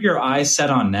 What are your eyes set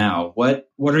on now? What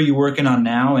are you working on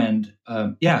now? And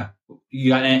you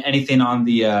got anything on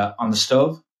the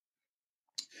stove?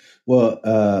 Well,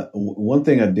 one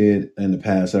thing I did in the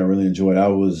past that I really enjoyed, I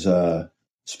was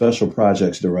special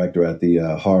projects director at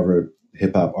the Harvard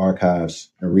Hip Hop Archives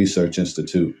and Research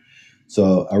Institute.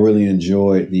 So I really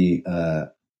enjoyed the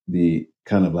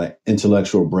kind of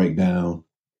intellectual breakdown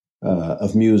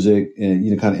of music,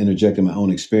 and kind of interjecting my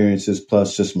own experiences,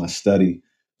 plus just my study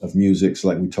of music. So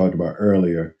like we talked about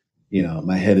earlier,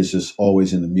 my head is just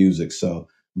always in the music. So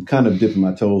I'm kind of dipping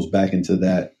my toes back into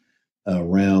that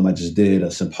realm. I just did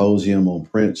a symposium on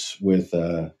Prince with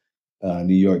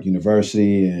New York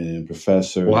University and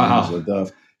Professor Angela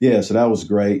Duff. Yeah, so that was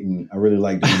great, and I really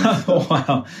like doing that stuff.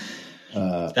 Wow.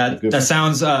 That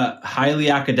sounds highly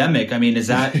academic. I mean, is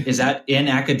that in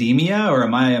academia, or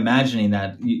am I imagining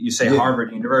that? You say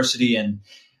Harvard University, and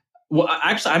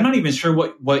actually, I'm not even sure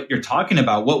what you're talking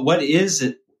about. What is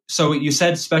it? So you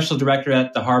said special director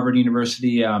at the Harvard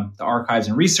University, the Archives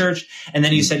and Research, and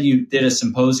then you said you did a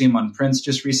symposium on Prince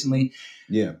just recently.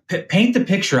 Yeah, paint the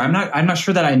picture. I'm not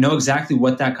sure that I know exactly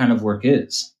what that kind of work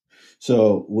is.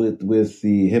 So with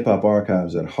the Hip Hop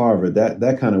Archives at Harvard,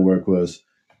 that kind of work was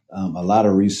a lot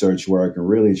of research work, and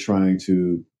really trying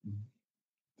to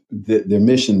their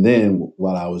mission then,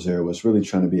 while I was there, was really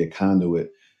trying to be a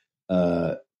conduit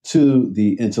to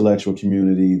the intellectual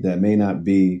community that may not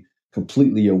be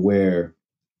completely aware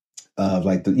of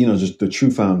just the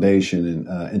true foundation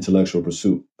and intellectual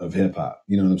pursuit of hip hop.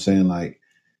 You know what I'm saying? Like,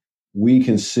 we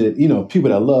can sit,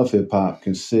 people that love hip hop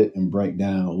can sit and break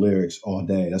down lyrics all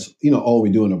day. That's, all we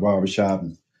do in the barbershop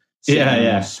and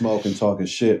smoke and talking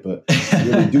shit. But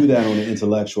really do that on an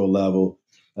intellectual level,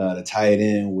 to tie it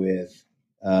in with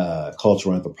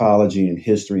cultural anthropology and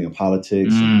history and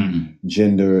politics and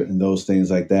gender and those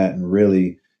things like that. And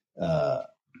really,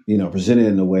 present it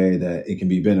in a way that it can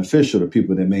be beneficial to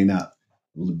people that may not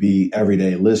be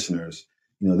everyday listeners.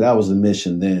 That was the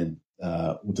mission then.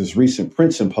 With this recent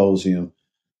Prince symposium,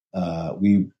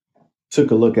 we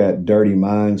took a look at Dirty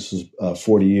Mind. This was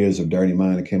 40 years of Dirty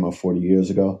Mind. It came out 40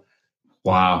 years ago.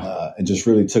 Wow. And just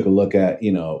really took a look at,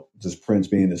 just Prince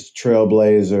being this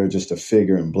trailblazer, just a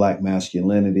figure in Black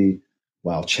masculinity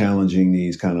while challenging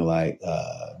these kind of like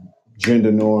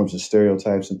gender norms and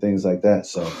stereotypes and things like that.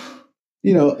 So,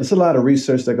 it's a lot of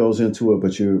research that goes into it,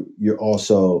 but you're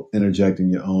also interjecting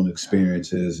your own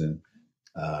experiences and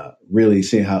really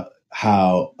seeing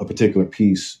how a particular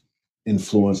piece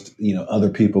influenced, other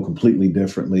people completely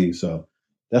differently. So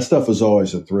that stuff was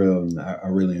always a thrill, and I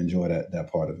really enjoy that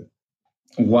part of it.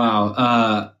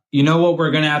 Wow. You know what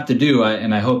we're going to have to do,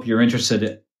 and I hope you're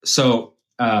interested. So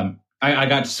I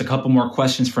got just a couple more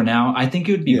questions for now. I think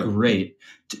it would be great.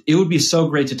 It would be so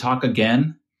great to talk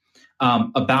again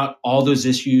about all those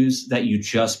issues that you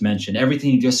just mentioned,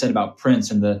 everything you just said about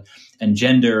Prince and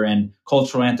gender and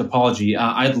cultural anthropology.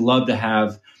 I'd love to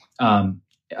have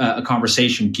a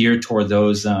conversation geared toward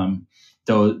those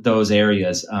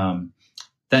areas.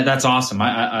 That's awesome.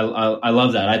 I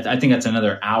love that. I think that's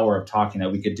another hour of talking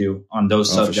that we could do on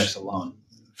those subjects alone.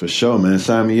 For sure, man.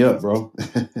 Sign me up, bro.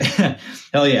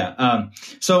 Hell yeah.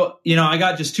 So, I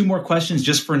got just two more questions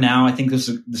just for now. I think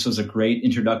this was a great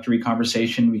introductory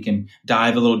conversation. We can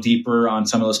dive a little deeper on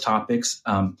some of those topics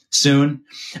soon.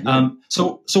 Yeah.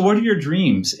 So what are your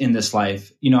dreams in this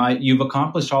life? You've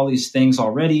accomplished all these things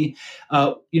already.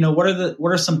 What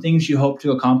are some things you hope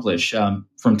to accomplish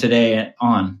from today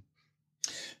on?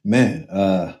 Man,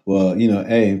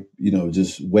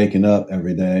 just waking up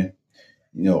every day.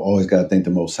 Always got to thank the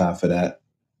Most High for that.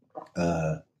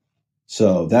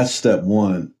 So that's step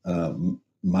one.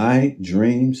 My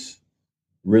dreams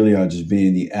really are just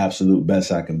being the absolute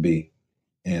best I can be.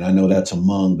 And I know that's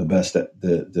among the best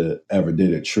that ever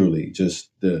did it, truly.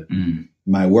 Just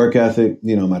my work ethic,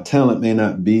 my talent may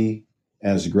not be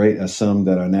as great as some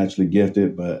that are naturally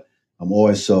gifted, but I'm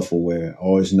always self-aware. I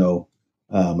always know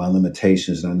my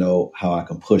limitations, and I know how I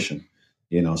can push them.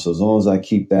 So as long as I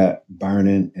keep that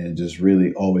burning and just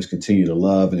really always continue to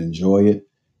love and enjoy it,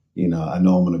 I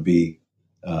know I'm going to be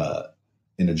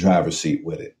in the driver's seat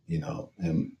with it,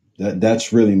 and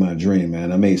that's really my dream,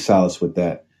 man. I made solace with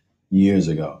that years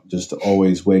ago, just to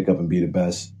always wake up and be the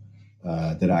best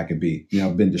that I could be.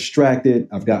 I've been distracted.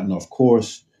 I've gotten off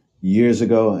course years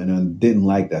ago, and I didn't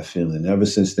like that feeling. Ever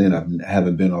since then, I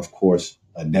haven't been off course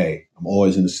a day. I'm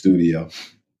always in the studio.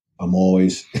 I'm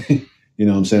always...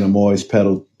 I'm always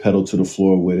pedal to the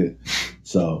floor with it.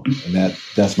 So, and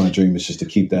that's my dream, is just to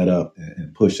keep that up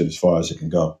and push it as far as it can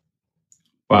go.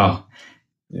 Wow.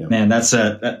 Yeah. Man, that's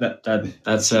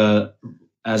as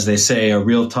they say, a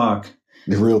real talk.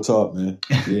 The real talk, man.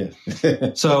 Yeah.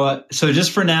 So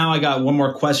just for now, I got one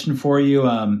more question for you.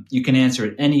 You can answer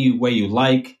it any way you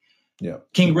like. Yeah.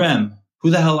 King Rem,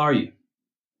 who the hell are you?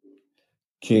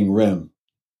 King Rem,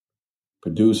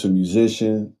 producer,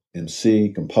 musician,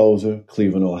 MC, composer,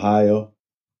 Cleveland, Ohio.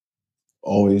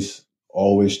 Always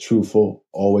truthful,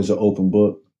 always an open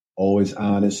book, always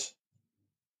honest,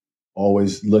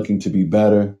 always looking to be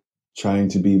better, trying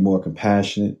to be more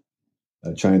compassionate,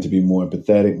 trying to be more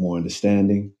empathetic, more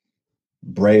understanding,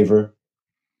 braver.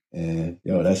 And,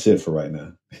 that's it for right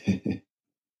now.